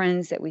 These are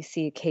friends that we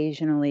see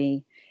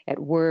occasionally at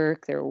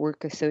work. They're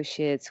work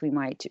associates. We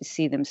might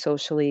see them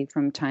socially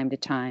from time to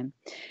time.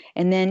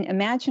 And then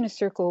imagine a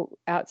circle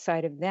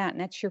outside of that, and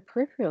that's your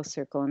peripheral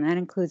circle. And that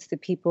includes the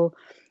people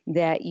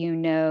that you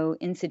know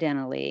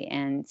incidentally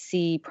and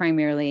see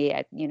primarily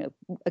at,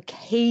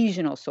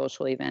 occasional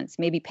social events,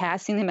 maybe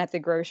passing them at the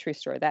grocery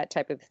store, that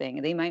type of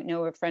thing. They might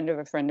know a friend of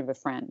a friend of a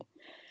friend.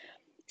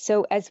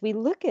 So as we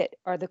look at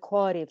the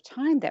quality of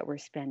time that we're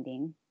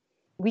spending,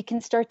 we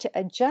can start to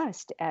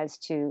adjust as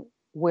to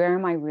where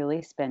am I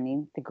really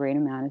spending the great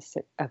amount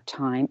of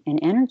time and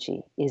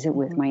energy? Is it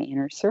with my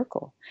inner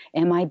circle?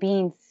 Am I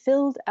being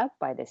filled up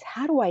by this?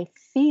 How do I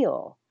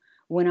feel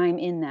when I'm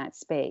in that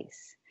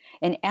space?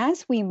 And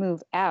as we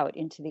move out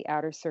into the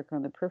outer circle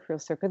and the peripheral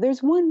circle,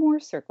 there's one more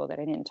circle that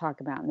I didn't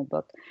talk about in the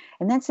book.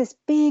 And that's this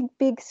big,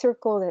 big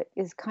circle that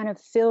is kind of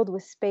filled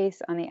with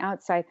space on the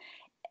outside.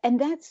 And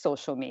that's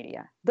social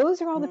media.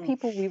 Those are all the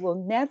people we will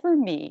never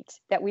meet,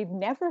 that we've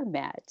never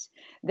met,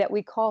 that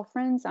we call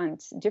friends on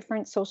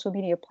different social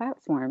media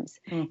platforms.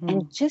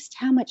 And just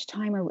how much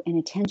time and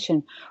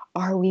attention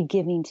are we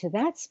giving to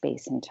that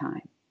space and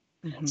time?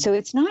 So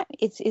it's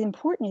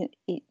important,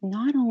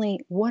 not only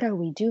what are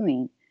we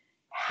doing,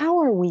 how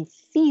are we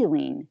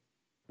feeling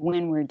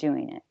when we're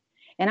doing it?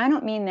 And I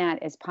don't mean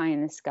that as pie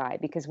in the sky,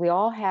 because we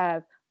all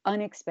have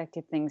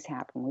unexpected things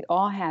happen. We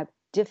all have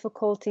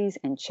difficulties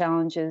and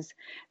challenges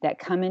that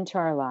come into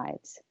our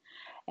lives.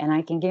 And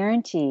I can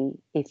guarantee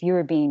if you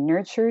are being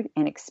nurtured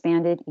and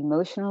expanded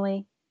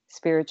emotionally,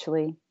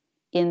 spiritually,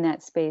 in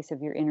that space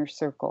of your inner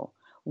circle,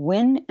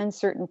 when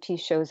uncertainty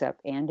shows up,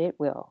 and it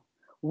will,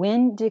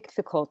 when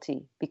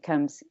difficulty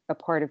becomes a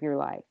part of your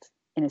life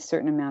in a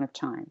certain amount of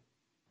time,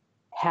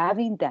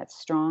 having that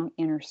strong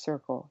inner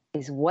circle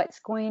is what's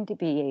going to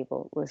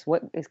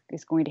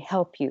is going to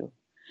help you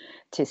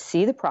to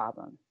see the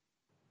problem,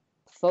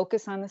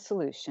 focus on the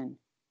solution,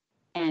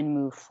 and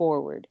move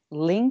forward,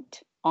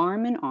 linked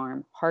arm in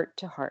arm, heart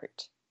to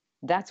heart.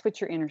 That's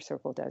what your inner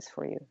circle does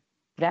for you.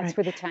 That's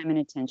where the time and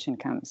attention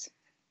comes.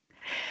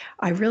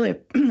 I really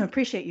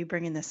appreciate you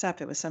bringing this up.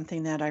 It was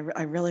something that I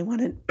really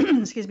wanted,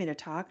 to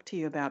talk to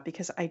you about,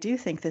 because I do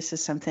think this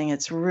is something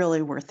that's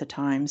really worth the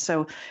time.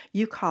 So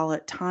you call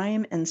it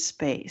Time and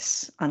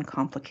Space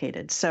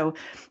Uncomplicated. So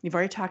you've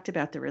already talked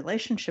about the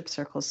relationship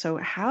circles. So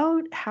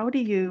how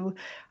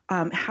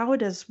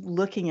does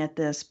looking at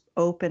this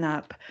open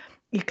up?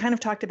 You kind of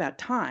talked about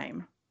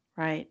time,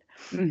 right?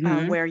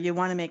 Where you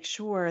want to make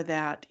sure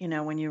that,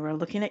 when you are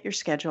looking at your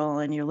schedule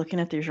and you're looking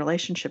at these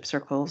relationship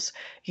circles,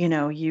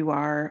 you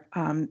are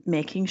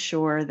making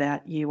sure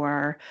that you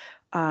are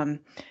kind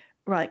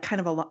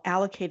of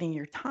allocating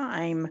your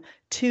time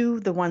to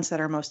the ones that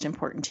are most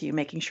important to you,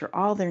 making sure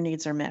all their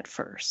needs are met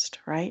first,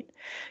 right?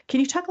 Can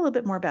you talk a little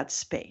bit more about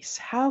space?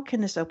 How can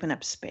this open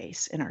up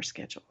space in our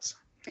schedules?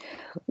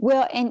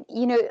 Well, and,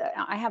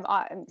 I have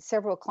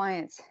several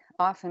clients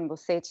often will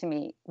say to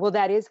me, well,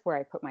 that is where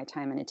I put my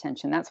time and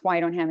attention. That's why I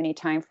don't have any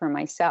time for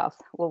myself.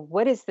 Well,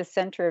 what is the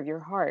center of your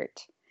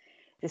heart?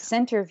 The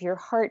center of your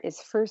heart is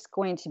first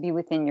going to be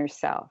within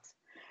yourself.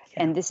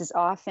 Yeah. And this is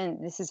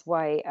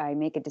why I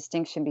make a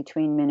distinction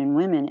between men and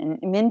women,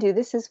 and men do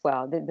this as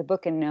well. The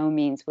book in no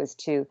means was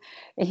to,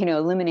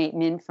 eliminate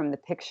men from the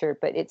picture,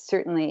 but it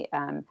certainly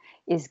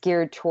is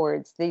geared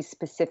towards these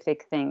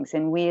specific things.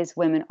 And we as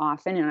women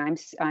often, and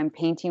I'm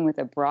painting with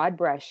a broad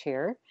brush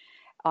here,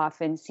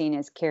 often seen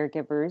as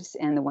caregivers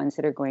and the ones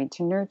that are going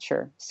to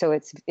nurture. So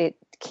it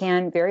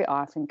can very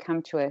often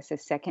come to us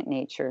as second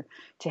nature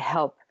to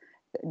help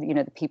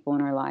the people in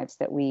our lives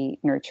that we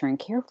nurture and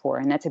care for.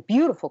 And that's a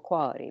beautiful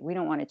quality. We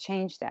don't want to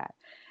change that.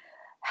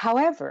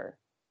 However,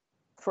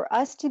 for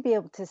us to be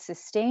able to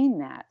sustain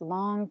that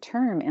long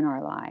term in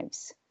our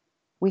lives,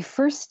 we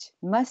first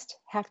must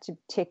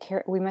take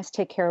care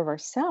of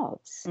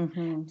ourselves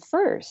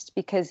first,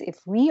 because if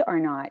we are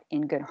not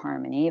in good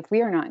harmony, if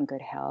we are not in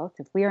good health,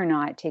 if we are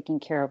not taking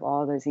care of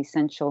all those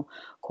essential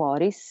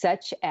qualities,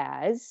 such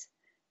as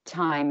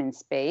time and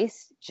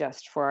space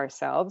just for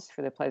ourselves,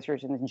 for the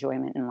pleasures and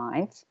enjoyment in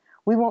life,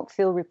 we won't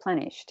feel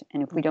replenished.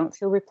 And if we don't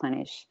feel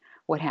replenished,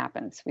 what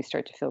happens? We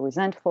start to feel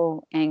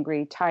resentful,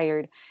 angry,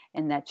 tired,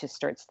 and that just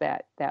starts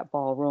that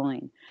ball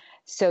rolling.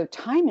 So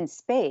time and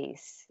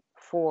space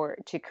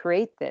to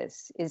create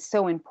this is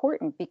so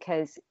important,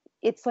 because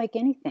it's like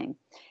anything.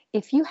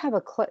 If you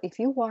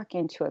walk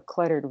into a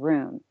cluttered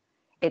room,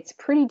 it's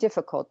pretty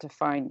difficult to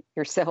find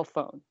your cell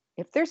phone.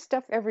 If there's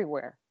stuff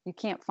everywhere, you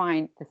can't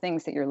find the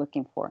things that you're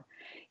looking for.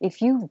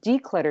 If you've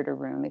decluttered a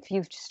room, if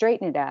you've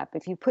straightened it up,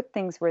 if you put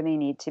things where they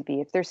need to be,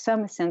 if there's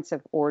some sense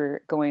of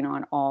order going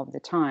on all the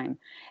time,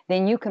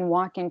 then you can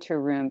walk into a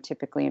room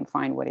typically and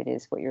find what it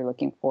is, what you're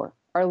looking for.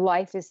 Our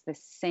life is the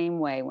same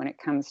way when it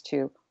comes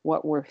to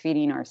what we're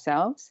feeding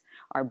ourselves,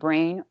 our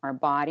brain, our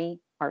body,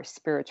 our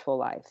spiritual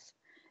life.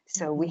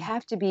 So we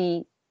have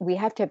to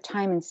have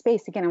time and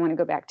space. Again, I want to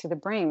go back to the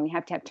brain. We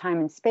have to have time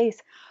and space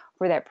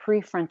for that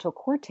prefrontal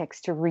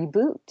cortex to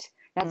reboot.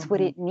 That's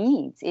what it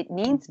needs. It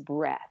needs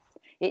breath.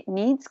 It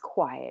needs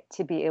quiet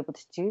to be able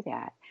to do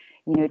that.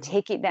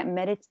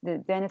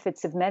 The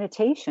benefits of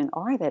meditation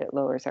are that it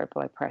lowers our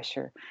blood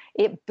pressure.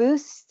 It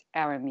boosts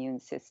our immune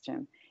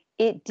system.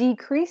 It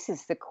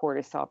decreases the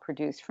cortisol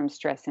produced from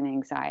stress and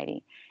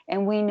anxiety.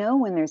 And we know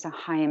when there's a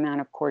high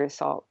amount of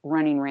cortisol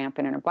running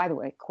rampant, and by the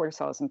way,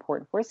 cortisol is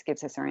important for us, it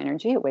gives us our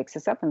energy, it wakes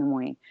us up in the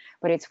morning.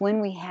 But it's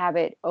when we have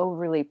it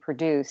overly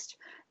produced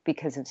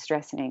because of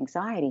stress and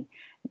anxiety,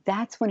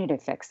 that's when it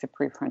affects the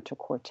prefrontal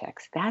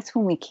cortex. That's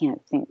when we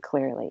can't think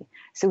clearly.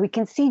 So we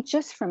can see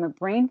just from a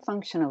brain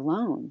function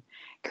alone,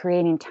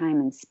 creating time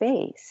and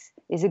space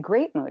is a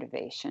great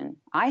motivation,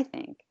 I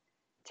think,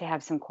 to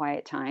have some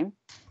quiet time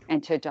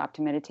and to adopt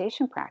a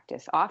meditation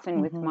practice. Often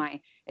with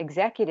my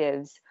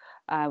executives,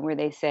 where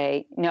they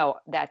say, no,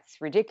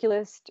 that's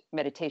ridiculous,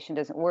 meditation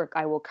doesn't work,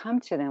 I will come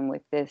to them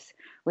with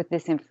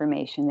this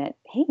information that,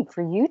 hey,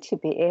 for you to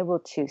be able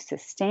to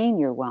sustain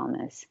your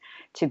wellness,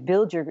 to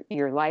build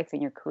your life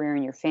and your career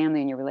and your family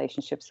and your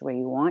relationships the way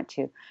you want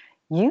to,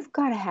 you've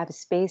got to have a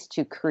space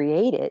to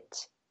create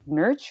it,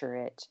 nurture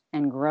it,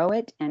 and grow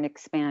it and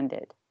expand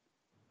it.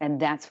 And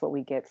that's what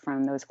we get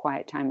from those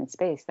quiet time and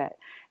space, that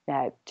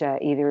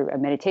either a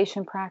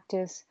meditation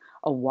practice,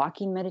 a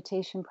walking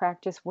meditation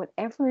practice,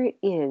 whatever it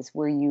is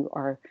where you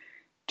are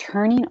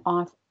turning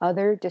off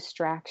other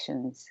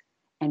distractions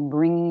and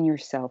bringing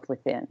yourself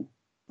within.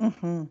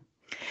 Mm-hmm.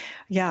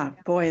 Yeah,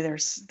 boy,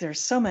 there's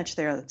so much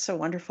there that's so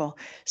wonderful.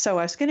 So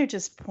I was going to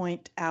just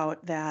point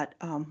out that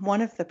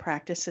one of the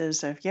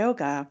practices of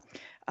yoga,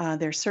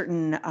 there's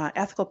certain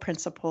ethical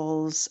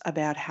principles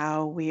about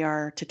how we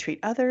are to treat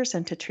others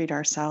and to treat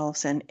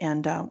ourselves.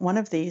 And one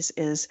of these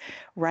is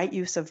right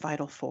use of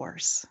vital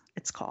force,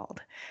 it's called.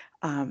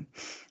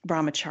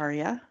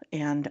 Brahmacharya,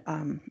 and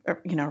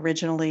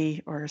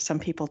originally, or some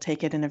people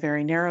take it in a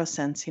very narrow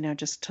sense,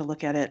 just to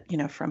look at it,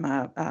 from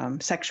a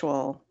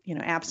sexual,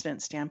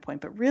 abstinence standpoint.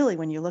 But really,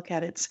 when you look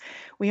at it,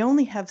 we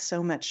only have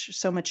so much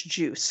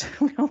juice.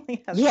 We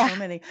only have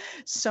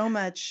so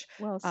much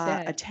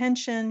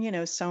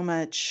attention, so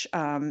much,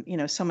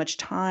 so much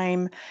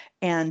time,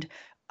 and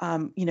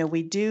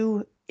we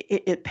do.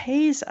 It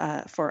pays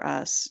for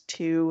us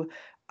to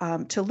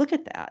look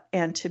at that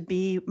and to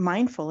be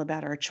mindful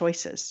about our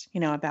choices,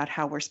 about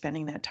how we're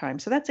spending that time.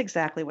 So that's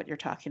exactly what you're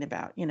talking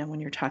about. When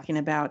you're talking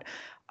about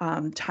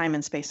time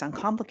and space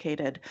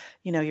uncomplicated,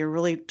 you're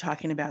really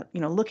talking about,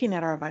 looking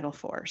at our vital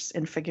force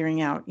and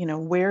figuring out,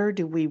 where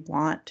do we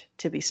want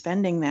to be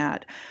spending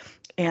that,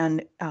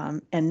 and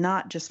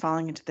not just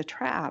falling into the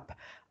trap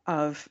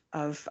of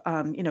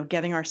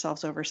getting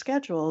ourselves over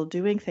schedule,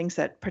 doing things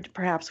that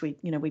perhaps we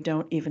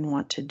don't even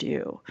want to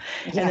do.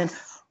 Yes. And then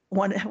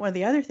one of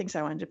the other things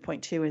I wanted to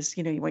point to is,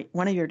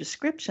 one of your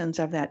descriptions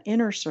of that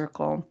inner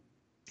circle.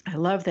 I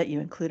love that you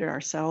included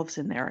ourselves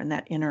in there, and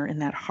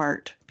that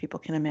heart. People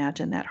can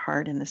imagine that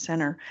heart in the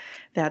center.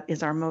 That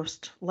is our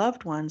most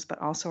loved ones, but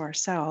also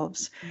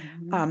ourselves.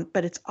 Mm-hmm.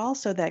 But it's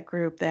also that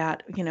group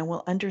that,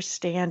 will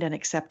understand and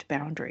accept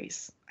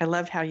boundaries. I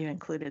love how you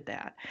included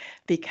that,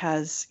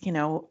 because,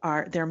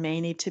 there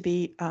may need to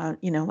be,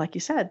 like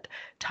you said,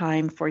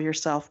 time for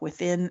yourself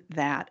within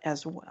that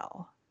as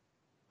well.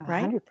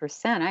 Right?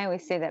 100%. I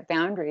always say that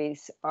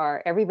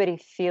everybody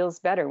feels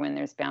better when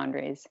there's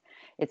boundaries.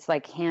 It's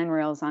like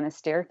handrails on a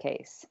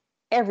staircase.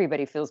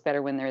 Everybody feels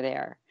better when they're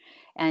there.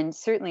 And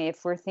certainly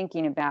if we're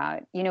thinking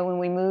about, when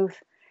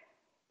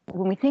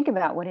we think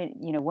about what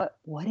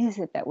is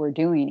it that we're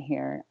doing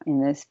here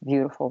on this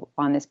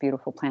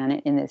beautiful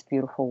planet, in this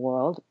beautiful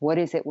world, what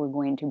is it we're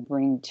going to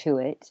bring to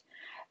it?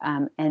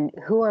 And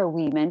who are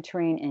we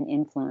mentoring and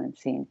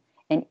influencing?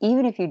 And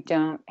even if you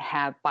don't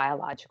have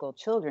biological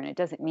children, it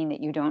doesn't mean that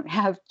you don't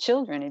have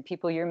children and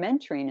people you're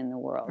mentoring in the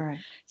world. Right.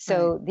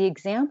 So the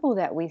example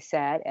that we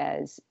set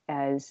as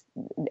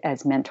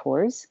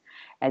mentors,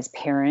 as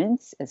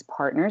parents, as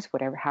partners,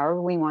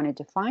 however we want to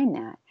define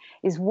that,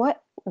 is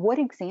what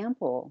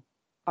example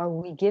are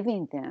we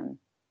giving them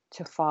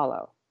to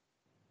follow?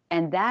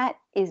 And that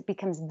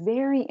becomes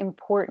very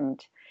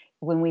important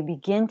when we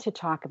begin to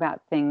talk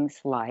about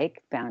things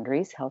like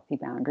boundaries, healthy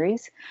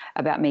boundaries,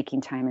 about making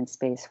time and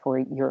space for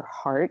your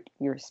heart,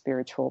 your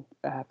spiritual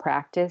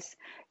practice,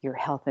 your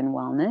health and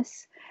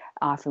wellness,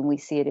 often we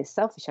see it as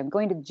selfish. I'm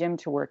going to the gym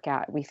to work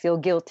out. We feel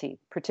guilty.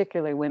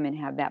 Particularly women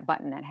have that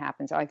button that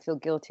happens. Oh, I feel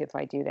guilty if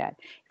I do that.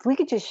 If we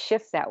could just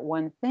shift that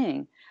one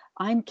thing,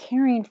 I'm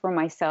caring for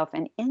myself.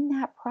 And in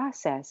that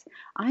process,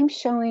 I'm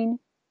showing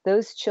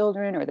those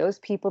children or those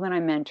people that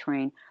I'm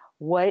mentoring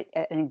what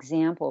an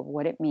example of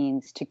what it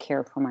means to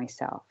care for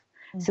myself.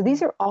 Mm-hmm. So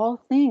these are all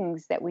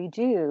things that we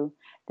do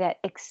that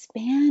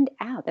expand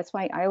out. That's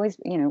why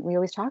we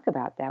always talk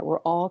about that. We're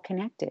all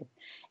connected.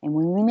 And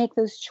when we make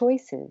those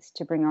choices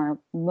to bring our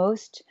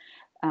most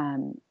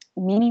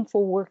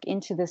meaningful work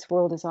into this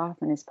world as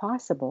often as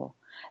possible,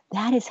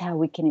 that is how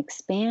we can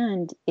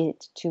expand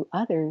it to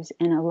others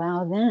and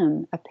allow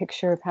them a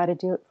picture of how to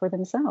do it for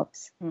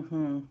themselves.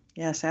 Mm-hmm.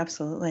 Yes,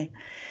 absolutely.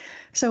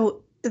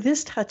 So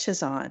this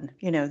touches on,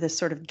 this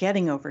sort of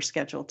getting over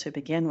schedule to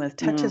begin with,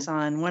 touches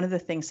on one of the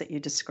things that you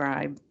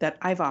describe that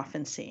I've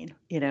often seen,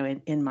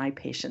 in my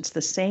patients,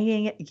 the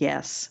saying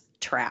yes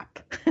trap.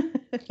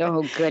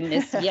 Oh,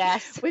 goodness,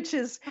 yes. which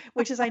is,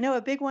 I know,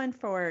 a big one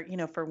for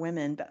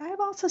women, but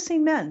I've also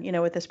seen men,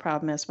 with this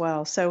problem as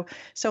well. So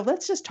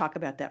let's just talk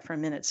about that for a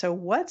minute. So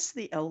what's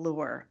the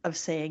allure of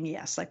saying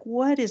yes? Like,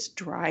 what is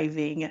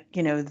driving,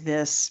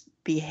 this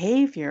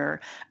behavior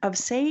of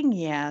saying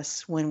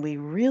yes when we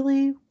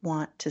really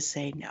want to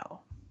say no?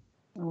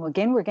 Well,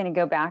 again, we're going to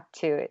go back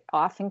to it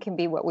often can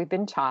be what we've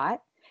been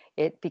taught.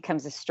 It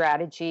becomes a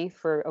strategy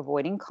for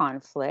avoiding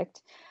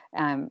conflict.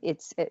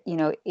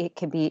 It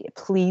can be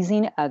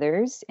pleasing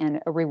others and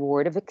a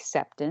reward of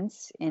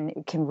acceptance, and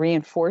it can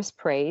reinforce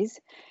praise.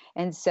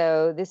 And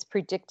so this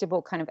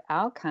predictable kind of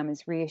outcome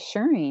is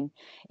reassuring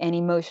and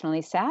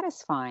emotionally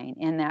satisfying.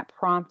 And that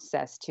prompts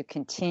us to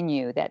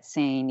continue that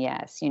saying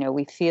yes.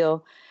 We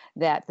feel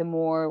that the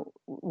more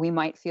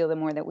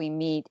that we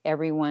meet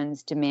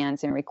everyone's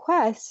demands and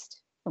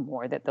requests, the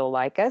more that they'll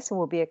like us and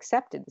will be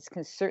accepted. This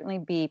can certainly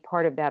be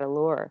part of that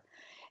allure.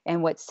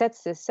 And what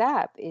sets this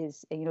up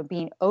is,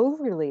 being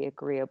overly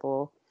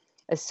agreeable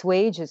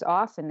assuages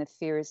often the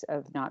fears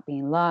of not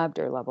being loved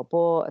or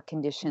lovable, a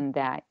condition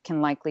that can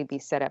likely be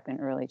set up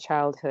in early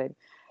childhood.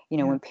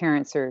 When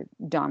parents are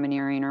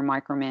domineering or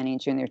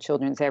micromanaging their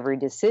children's every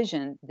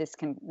decision, this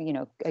can,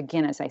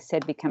 again, as I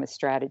said, become a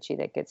strategy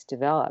that gets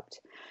developed.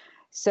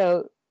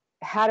 So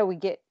how do we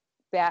get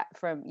back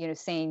from,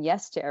 saying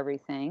yes to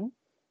everything?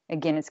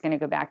 Again, it's going to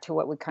go back to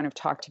what we kind of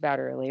talked about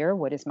earlier.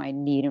 What is my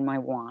need and my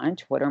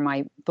want? What are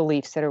my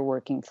beliefs that are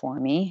working for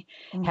me?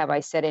 Mm-hmm. Have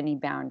I set any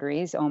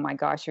boundaries? Oh my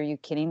gosh, are you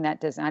kidding? I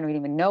don't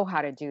even know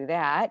how to do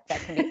that.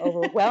 That can be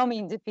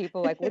overwhelming to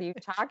people. Like, what are you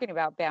talking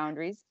about,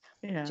 boundaries?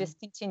 Yeah. Just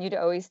continue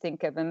to always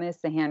think of them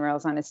as the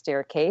handrails on a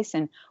staircase.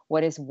 And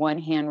what is one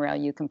handrail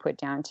you can put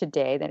down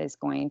today that is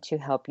going to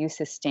help you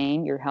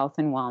sustain your health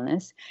and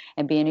wellness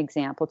and be an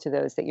example to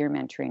those that you're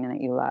mentoring and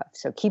that you love?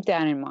 So keep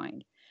that in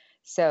mind.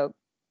 So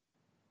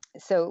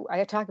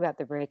I talk about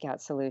the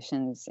breakout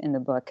solutions in the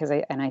book because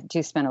I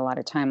do spend a lot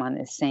of time on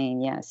this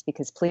saying yes,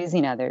 because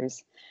pleasing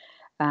others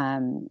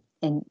and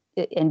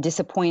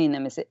disappointing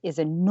them is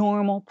a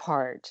normal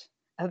part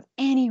of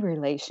any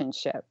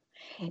relationship.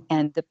 Mm-hmm.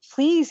 And the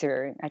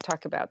pleaser, I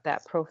talk about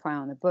that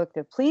profile in the book,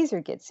 the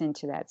pleaser gets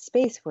into that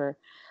space where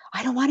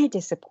I don't want to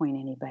disappoint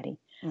anybody.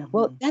 Mm-hmm.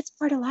 Well, that's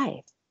part of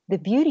life. The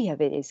beauty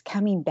of it is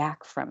coming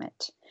back from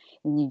it.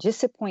 When you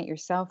disappoint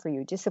yourself or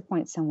you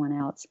disappoint someone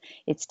else,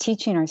 it's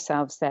teaching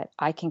ourselves that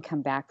I can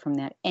come back from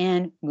that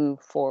and move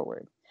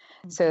forward.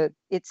 Mm-hmm. So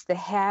it's the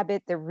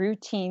habit, the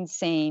routine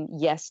saying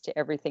yes to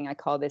everything. I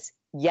call this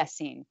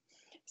yesing.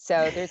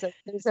 So there's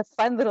a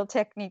fun little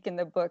technique in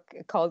the book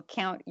called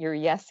Count Your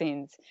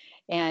Yesings.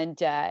 And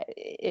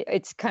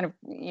it's kind of,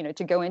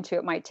 to go into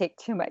it might take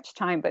too much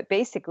time, but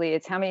basically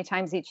it's how many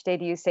times each day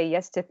do you say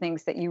yes to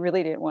things that you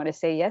really didn't want to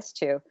say yes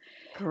to?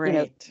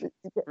 Great.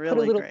 Really put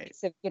a little great.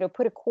 Piece of,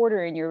 put a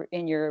quarter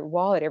in your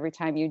wallet every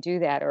time you do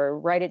that, or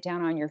write it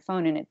down on your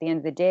phone. And at the end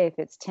of the day, if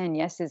it's 10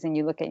 yeses and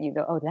you look at it and you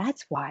go, oh,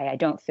 that's why I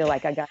don't feel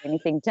like I got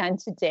anything done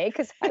today,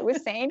 because I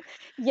was saying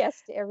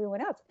yes to everyone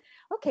else.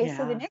 Okay, yeah.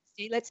 So the next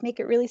day, let's make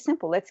it really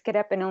simple. Let's get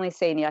up and only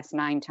say yes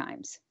 9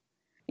 times.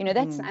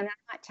 That's, I'm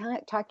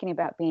not talking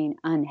about being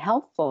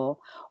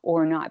unhelpful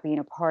or not being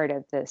a part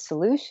of the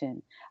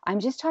solution. I'm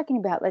just talking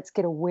about let's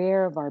get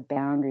aware of our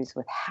boundaries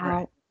with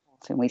how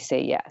often we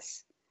say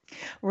yes.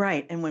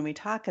 Right. And when we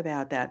talk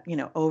about that,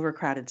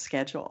 overcrowded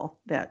schedule,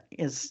 that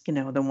is,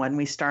 the one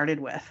we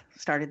started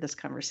this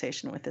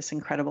conversation with, this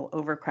incredible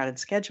overcrowded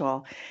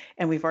schedule.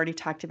 And we've already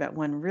talked about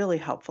one really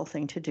helpful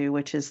thing to do,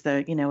 which is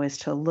is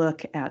to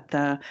look at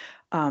the,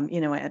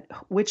 at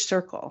which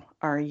circle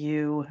are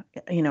you,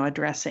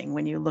 addressing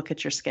when you look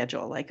at your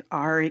schedule? Like,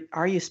 are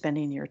you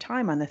spending your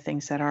time on the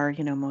things that are,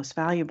 most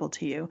valuable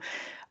to you?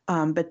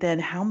 But then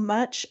how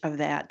much of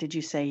that did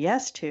you say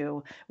yes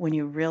to when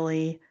you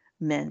really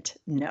meant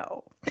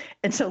no.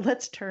 And so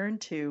let's turn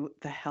to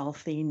the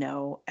healthy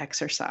no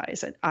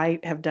exercise. And I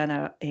have done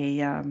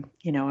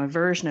a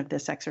version of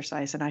this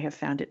exercise, and I have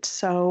found it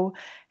so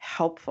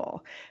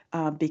helpful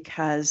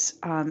because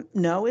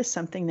no is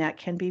something that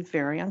can be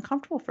very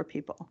uncomfortable for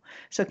people.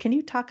 So can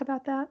you talk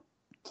about that?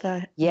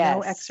 The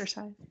no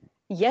exercise?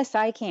 Yes,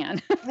 I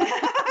can.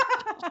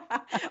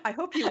 I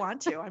hope you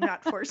want to. I'm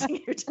not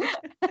forcing you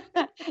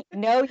to.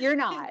 No, you're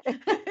not.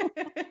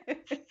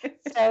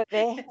 So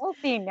the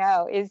healthy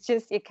no is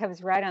just, it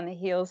comes right on the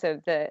heels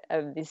of the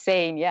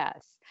saying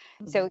yes.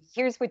 So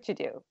here's what you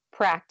do.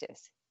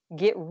 Practice.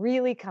 Get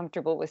really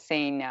comfortable with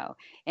saying no.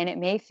 And it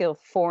may feel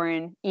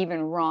foreign,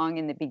 even wrong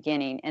in the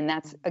beginning. And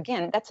that's,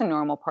 again, that's a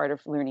normal part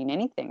of learning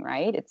anything,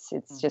 right? It's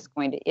just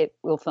it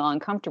will feel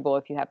uncomfortable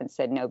if you haven't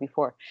said no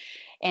before.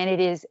 And it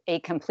is a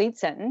complete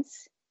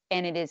sentence.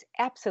 And it is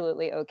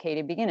absolutely okay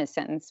to begin a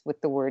sentence with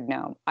the word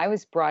no. I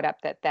was brought up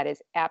that is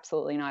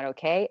absolutely not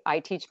okay. I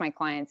teach my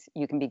clients,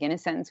 you can begin a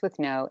sentence with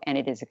no, and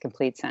it is a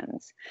complete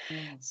sentence.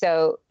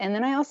 So, and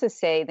then I also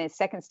say the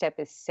second step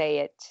is say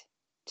it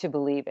to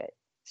believe it.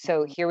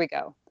 So here we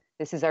go.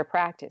 This is our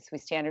practice. We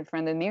stand in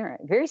front of the mirror.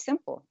 Very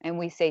simple. And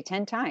we say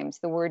 10 times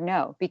the word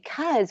no,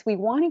 because we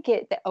want to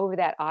get over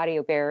that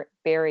audio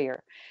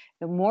barrier.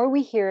 The more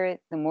we hear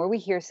it, the more we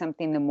hear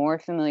something, the more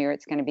familiar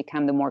it's going to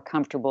become, the more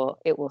comfortable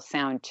it will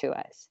sound to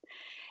us.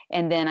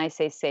 And then I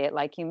say it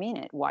like you mean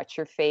it. Watch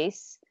your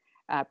face,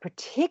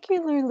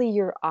 particularly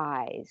your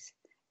eyes,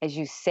 as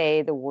you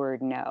say the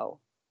word no.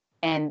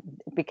 And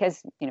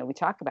because, we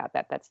talk about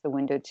that, that's the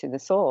window to the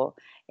soul.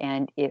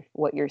 And if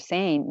what you're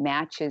saying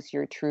matches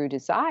your true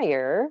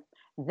desire,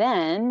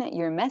 then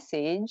your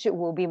message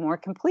will be more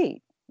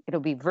complete.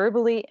 It'll be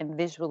verbally and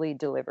visually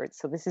delivered.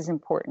 So this is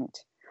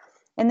important.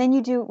 And then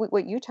you do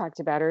what you talked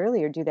about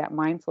earlier, do that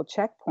mindful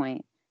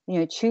checkpoint.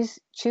 Choose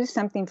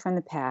something from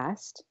the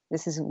past.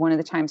 This is one of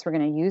the times we're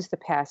going to use the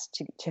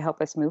past to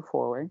help us move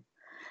forward,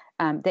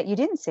 that you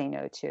didn't say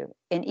no to.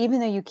 And even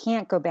though you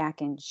can't go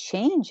back and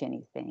change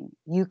anything,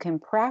 you can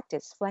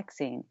practice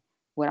flexing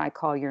what I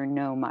call your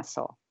no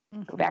muscle.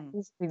 Go back,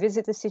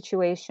 revisit the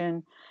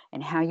situation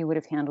and how you would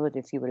have handled it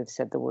if you would have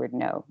said the word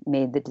no,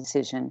 made the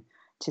decision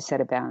to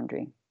set a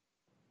boundary.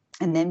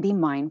 And then be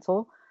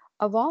mindful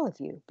of all of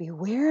you. Be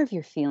aware of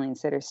your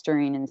feelings that are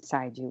stirring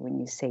inside you when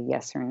you say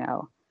yes or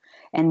no.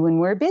 And when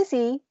we're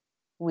busy,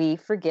 we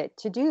forget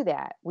to do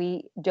that.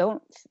 We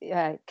don't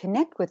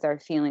connect with our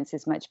feelings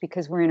as much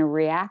because we're in a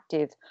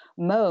reactive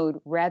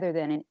mode rather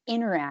than an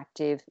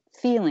interactive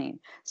feeling.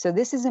 So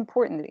this is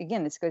important.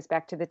 Again, this goes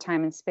back to the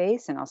time and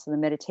space and also the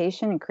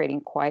meditation and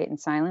creating quiet and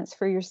silence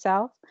for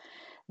yourself,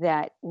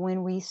 that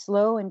when we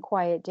slow and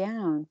quiet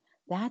down,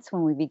 that's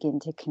when we begin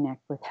to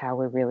connect with how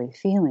we're really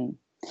feeling.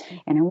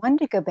 And I wanted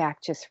to go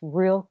back just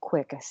real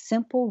quick, a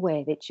simple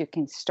way that you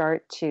can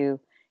start to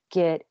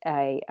get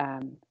a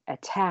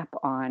tap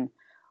on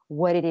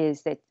what it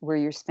is that where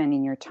you're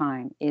spending your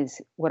time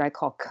is what I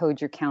call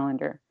code your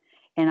calendar.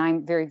 And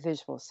I'm very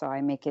visual, so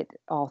I make it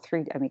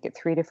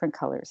three different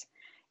colors.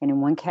 And in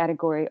one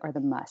category are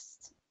the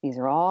musts. These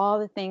are all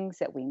the things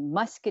that we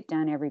must get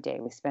done every day.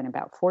 We spend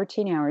about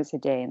 14 hours a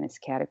day in this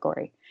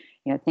category.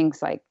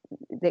 Things like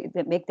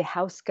that make the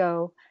house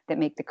go, that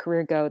make the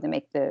career go, that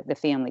make the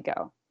family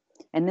go.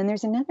 And then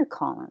there's another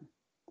column,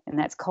 and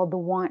that's called the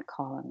want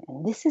column.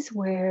 And this is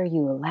where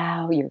you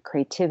allow your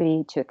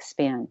creativity to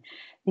expand.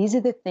 These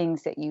are the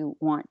things that you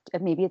want.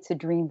 Maybe it's a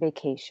dream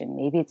vacation.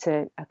 Maybe it's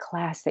a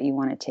class that you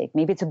want to take.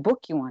 Maybe it's a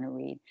book you want to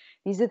read.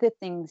 These are the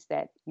things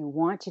that you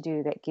want to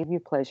do that give you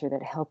pleasure,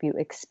 that help you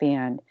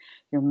expand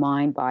your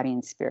mind, body,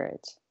 and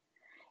spirit.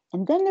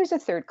 And then there's a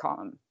third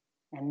column,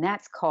 and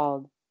that's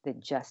called the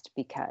just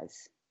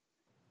because.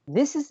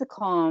 This is the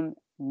column,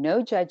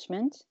 no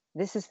judgment.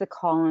 This is the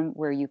column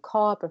where you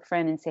call up a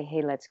friend and say,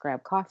 hey, let's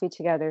grab coffee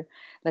together.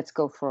 Let's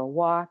go for a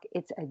walk.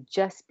 It's a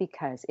just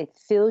because. It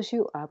fills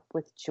you up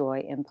with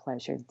joy and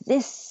pleasure.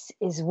 This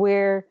is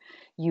where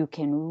you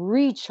can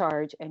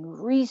recharge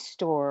and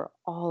restore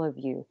all of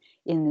you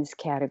in this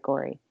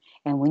category.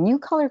 And when you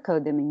color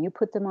code them and you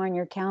put them on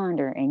your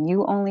calendar and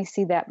you only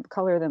see that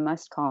color of the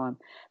must column,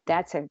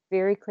 that's a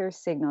very clear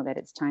signal that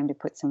it's time to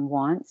put some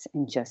wants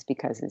and just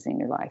becauses in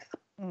your life.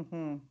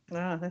 Oh,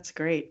 that's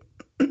great.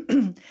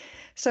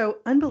 So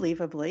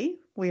unbelievably,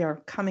 we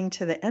are coming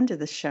to the end of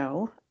the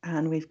show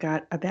and we've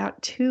got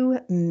about 2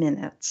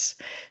 minutes.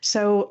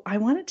 So I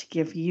wanted to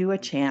give you a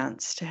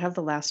chance to have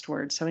the last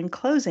word. So in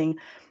closing,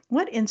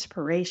 what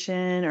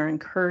inspiration or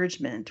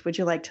encouragement would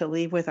you like to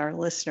leave with our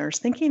listeners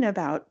thinking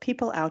about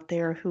people out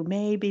there who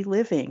may be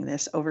living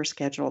this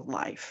overscheduled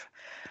life?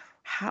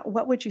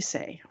 What would you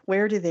say?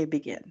 Where do they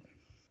begin?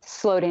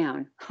 Slow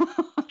down.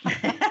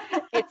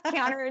 It's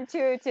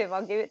counterintuitive.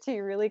 I'll give it to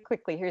you really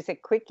quickly. Here's a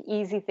quick,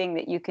 easy thing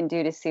that you can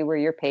do to see where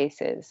your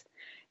pace is.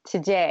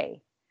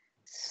 Today,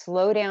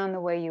 slow down the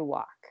way you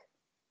walk,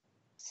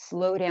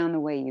 slow down the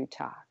way you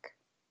talk,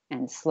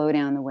 and slow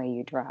down the way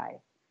you drive,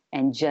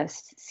 and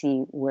just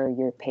see where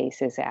your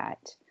pace is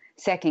at.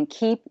 Second,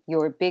 keep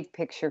your big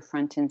picture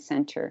front and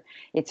center.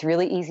 It's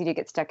really easy to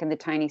get stuck in the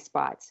tiny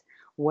spots.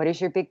 what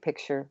is your big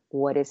picture?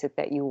 What is it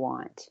that you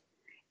want?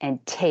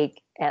 And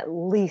take at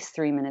least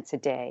 3 minutes a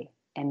day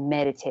and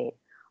meditate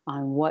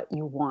on what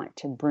you want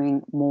to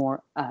bring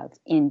more of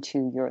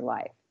into your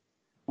life.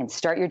 And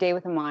start your day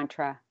with a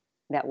mantra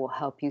that will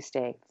help you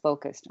stay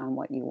focused on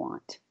what you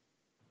want.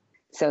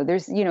 So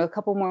there's, a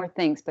couple more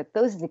things, but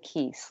those are the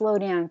key. Slow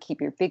down,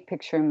 keep your big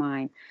picture in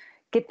mind,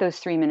 get those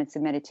 3 minutes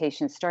of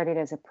meditation, start it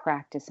as a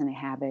practice and a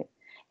habit,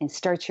 and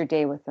start your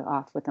day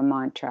off with a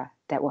mantra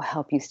that will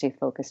help you stay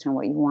focused on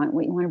what you want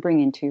to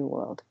bring into your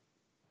world.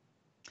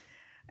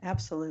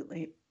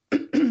 Absolutely.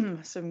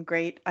 Some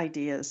great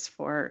ideas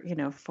for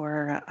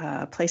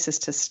places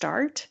to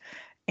start.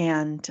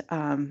 And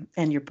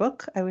your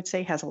book, I would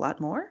say, has a lot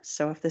more.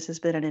 So if this has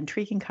been an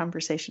intriguing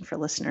conversation for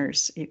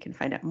listeners, you can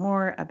find out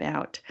more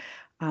about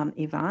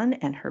Yvonne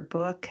and her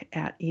book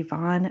at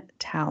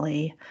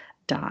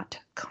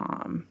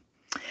YvonneTalley.com.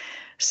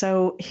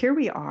 So here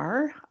we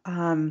are,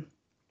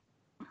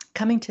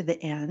 coming to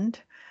the end.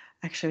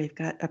 Actually, we've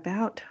got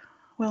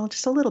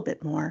just a little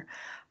bit more.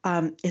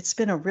 It's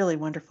been a really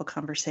wonderful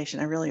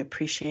conversation. I really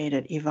appreciate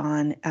it,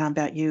 Yvonne,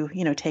 about you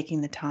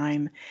taking the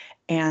time,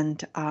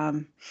 and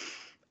I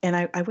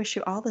wish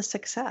you all the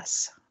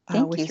success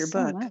with your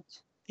book. Much.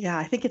 Yeah,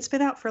 I think it's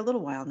been out for a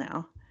little while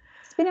now.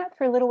 It's been out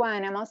for a little while,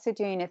 and I'm also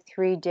doing a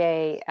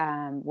 3-day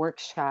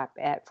workshop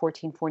at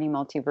 1440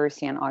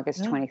 Multiversity on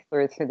August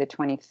 23rd through the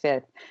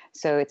 25th.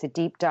 So it's a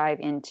deep dive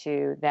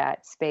into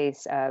that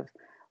space of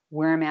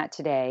where I'm at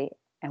today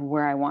and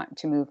where I want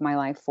to move my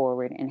life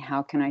forward, and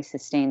how can I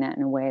sustain that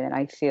in a way that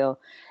I feel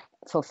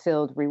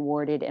fulfilled,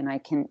 rewarded, and I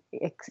can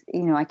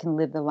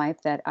live the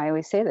life that I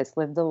always say this,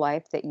 live the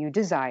life that you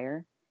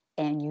desire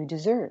and you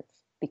deserve,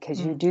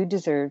 because you do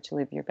deserve to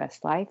live your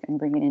best life and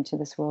bring it into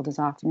this world as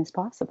often as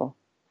possible.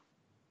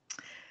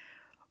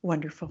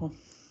 Wonderful.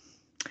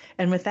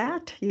 And with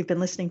that, you've been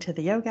listening to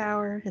the Yoga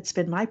Hour. It's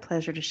been my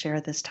pleasure to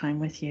share this time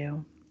with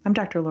you. I'm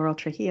Dr. Laurel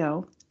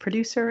Trujillo,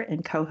 producer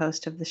and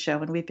co-host of the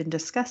show, and we've been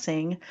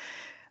discussing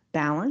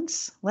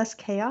balance, less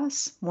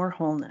chaos, more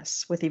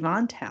wholeness with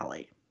Yvonne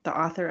Talley, the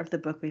author of the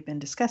book we've been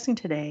discussing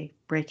today,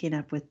 Breaking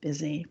Up with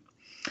Busy.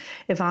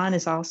 Yvonne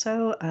is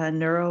also a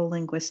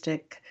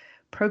neuro-linguistic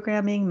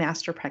programming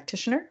master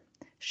practitioner.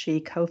 She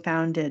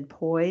co-founded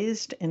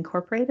Poised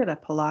Incorporated, a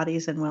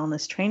Pilates and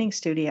wellness training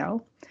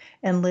studio,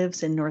 and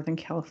lives in Northern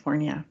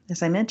California.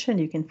 As I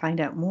mentioned, you can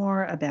find out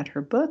more about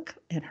her book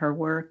and her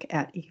work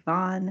at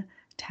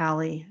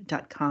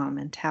YvonneTalley.com,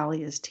 and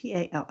Talley is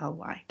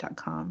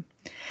Tally.com.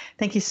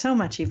 Thank you so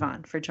much,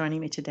 Yvonne, for joining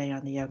me today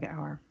on the Yoga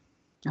Hour.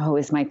 Oh,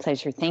 it's my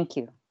pleasure. Thank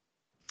you.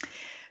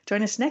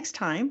 Join us next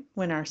time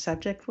when our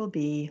subject will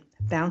be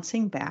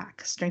bouncing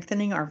back,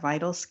 strengthening our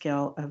vital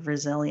skill of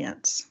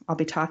resilience. I'll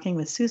be talking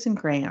with Susan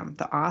Graham,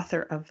 the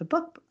author of the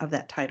book of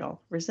that title,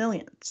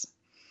 Resilience.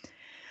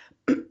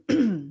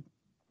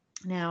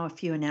 Now, a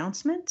few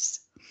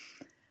announcements.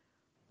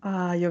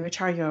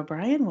 Yogacharya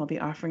O'Brien will be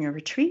offering a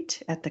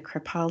retreat at the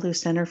Kripalu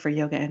Center for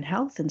Yoga and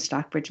Health in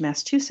Stockbridge,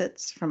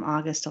 Massachusetts from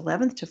August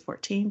 11th to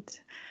 14th,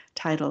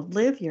 titled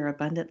Live Your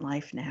Abundant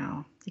Life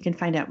Now. You can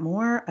find out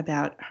more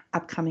about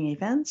upcoming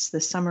events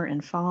this summer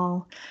and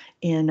fall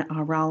in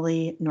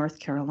Raleigh, North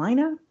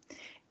Carolina,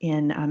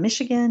 in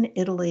Michigan,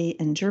 Italy,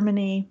 and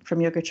Germany from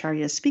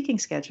Yogacharya's speaking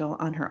schedule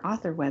on her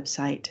author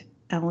website,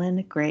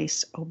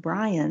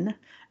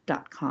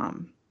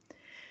 ellengraceobrien.com.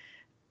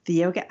 The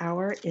Yoga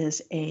Hour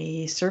is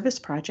a service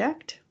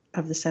project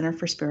of the Center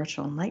for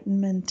Spiritual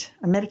Enlightenment,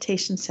 a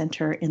meditation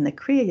center in the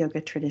Kriya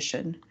Yoga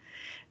tradition.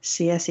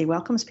 CSE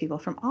welcomes people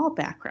from all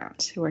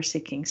backgrounds who are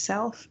seeking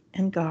self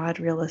and God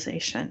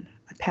realization,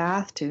 a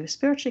path to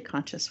spiritually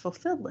conscious,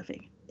 fulfilled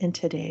living in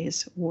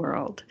today's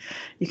world.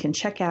 You can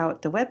check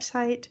out the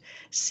website,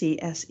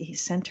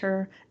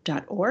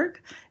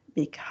 csecenter.org,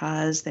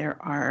 because there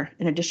are,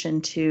 in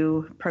addition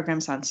to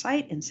programs on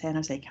site in San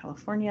Jose,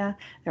 California,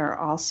 there are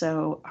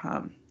also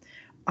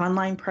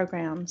online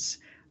programs,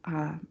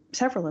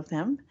 several of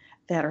them,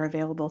 that are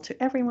available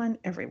to everyone,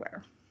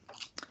 everywhere.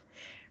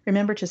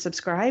 Remember to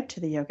subscribe to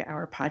the Yoga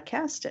Hour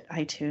podcast at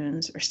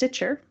iTunes or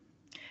Stitcher.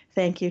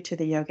 Thank you to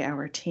the Yoga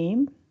Hour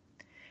team,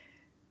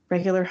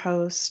 regular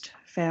host,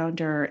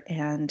 founder,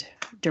 and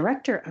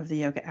director of the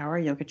Yoga Hour,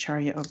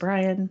 Yogacharya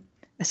O'Brien,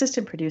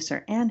 assistant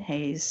producer Ann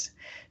Hayes,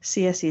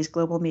 CSE's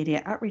Global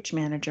Media Outreach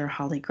Manager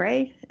Holly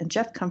Gray, and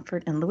Jeff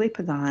Comfort and Louis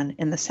Pagan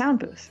in the sound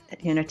booth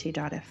at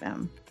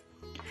unity.fm.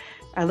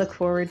 I look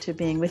forward to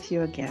being with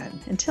you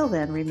again. Until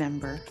then,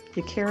 remember,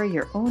 you carry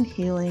your own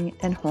healing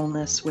and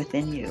wholeness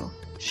within you.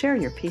 Share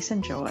your peace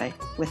and joy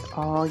with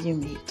all you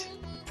meet.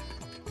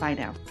 Bye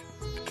now.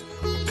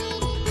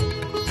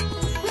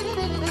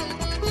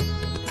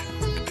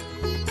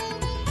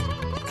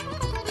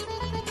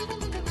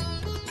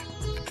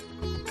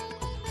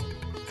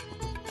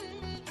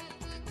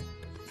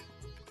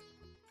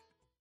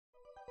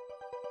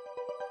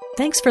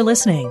 Thanks for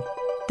listening.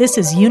 This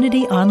is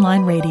Unity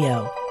Online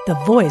Radio, the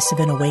voice of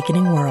an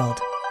awakening world.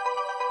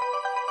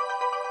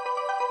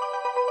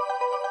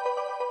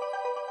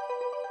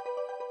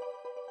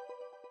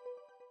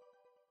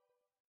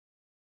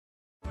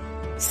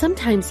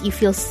 Sometimes you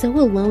feel so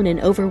alone and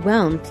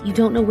overwhelmed you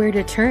don't know where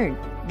to turn.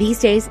 These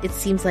days, it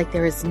seems like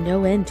there is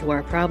no end to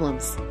our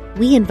problems.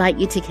 We invite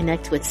you to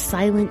connect with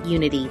Silent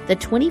Unity, the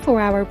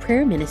 24-hour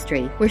prayer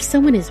ministry where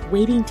someone is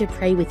waiting to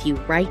pray with you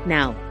right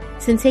now.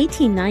 Since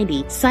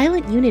 1890,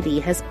 Silent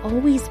Unity has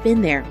always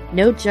been there.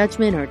 No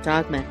judgment or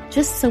dogma,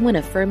 just someone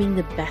affirming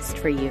the best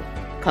for you.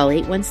 Call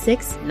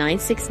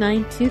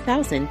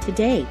 816-969-2000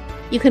 today.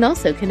 You can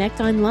also connect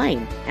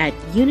online at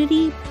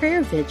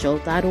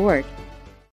unityprayervigil.org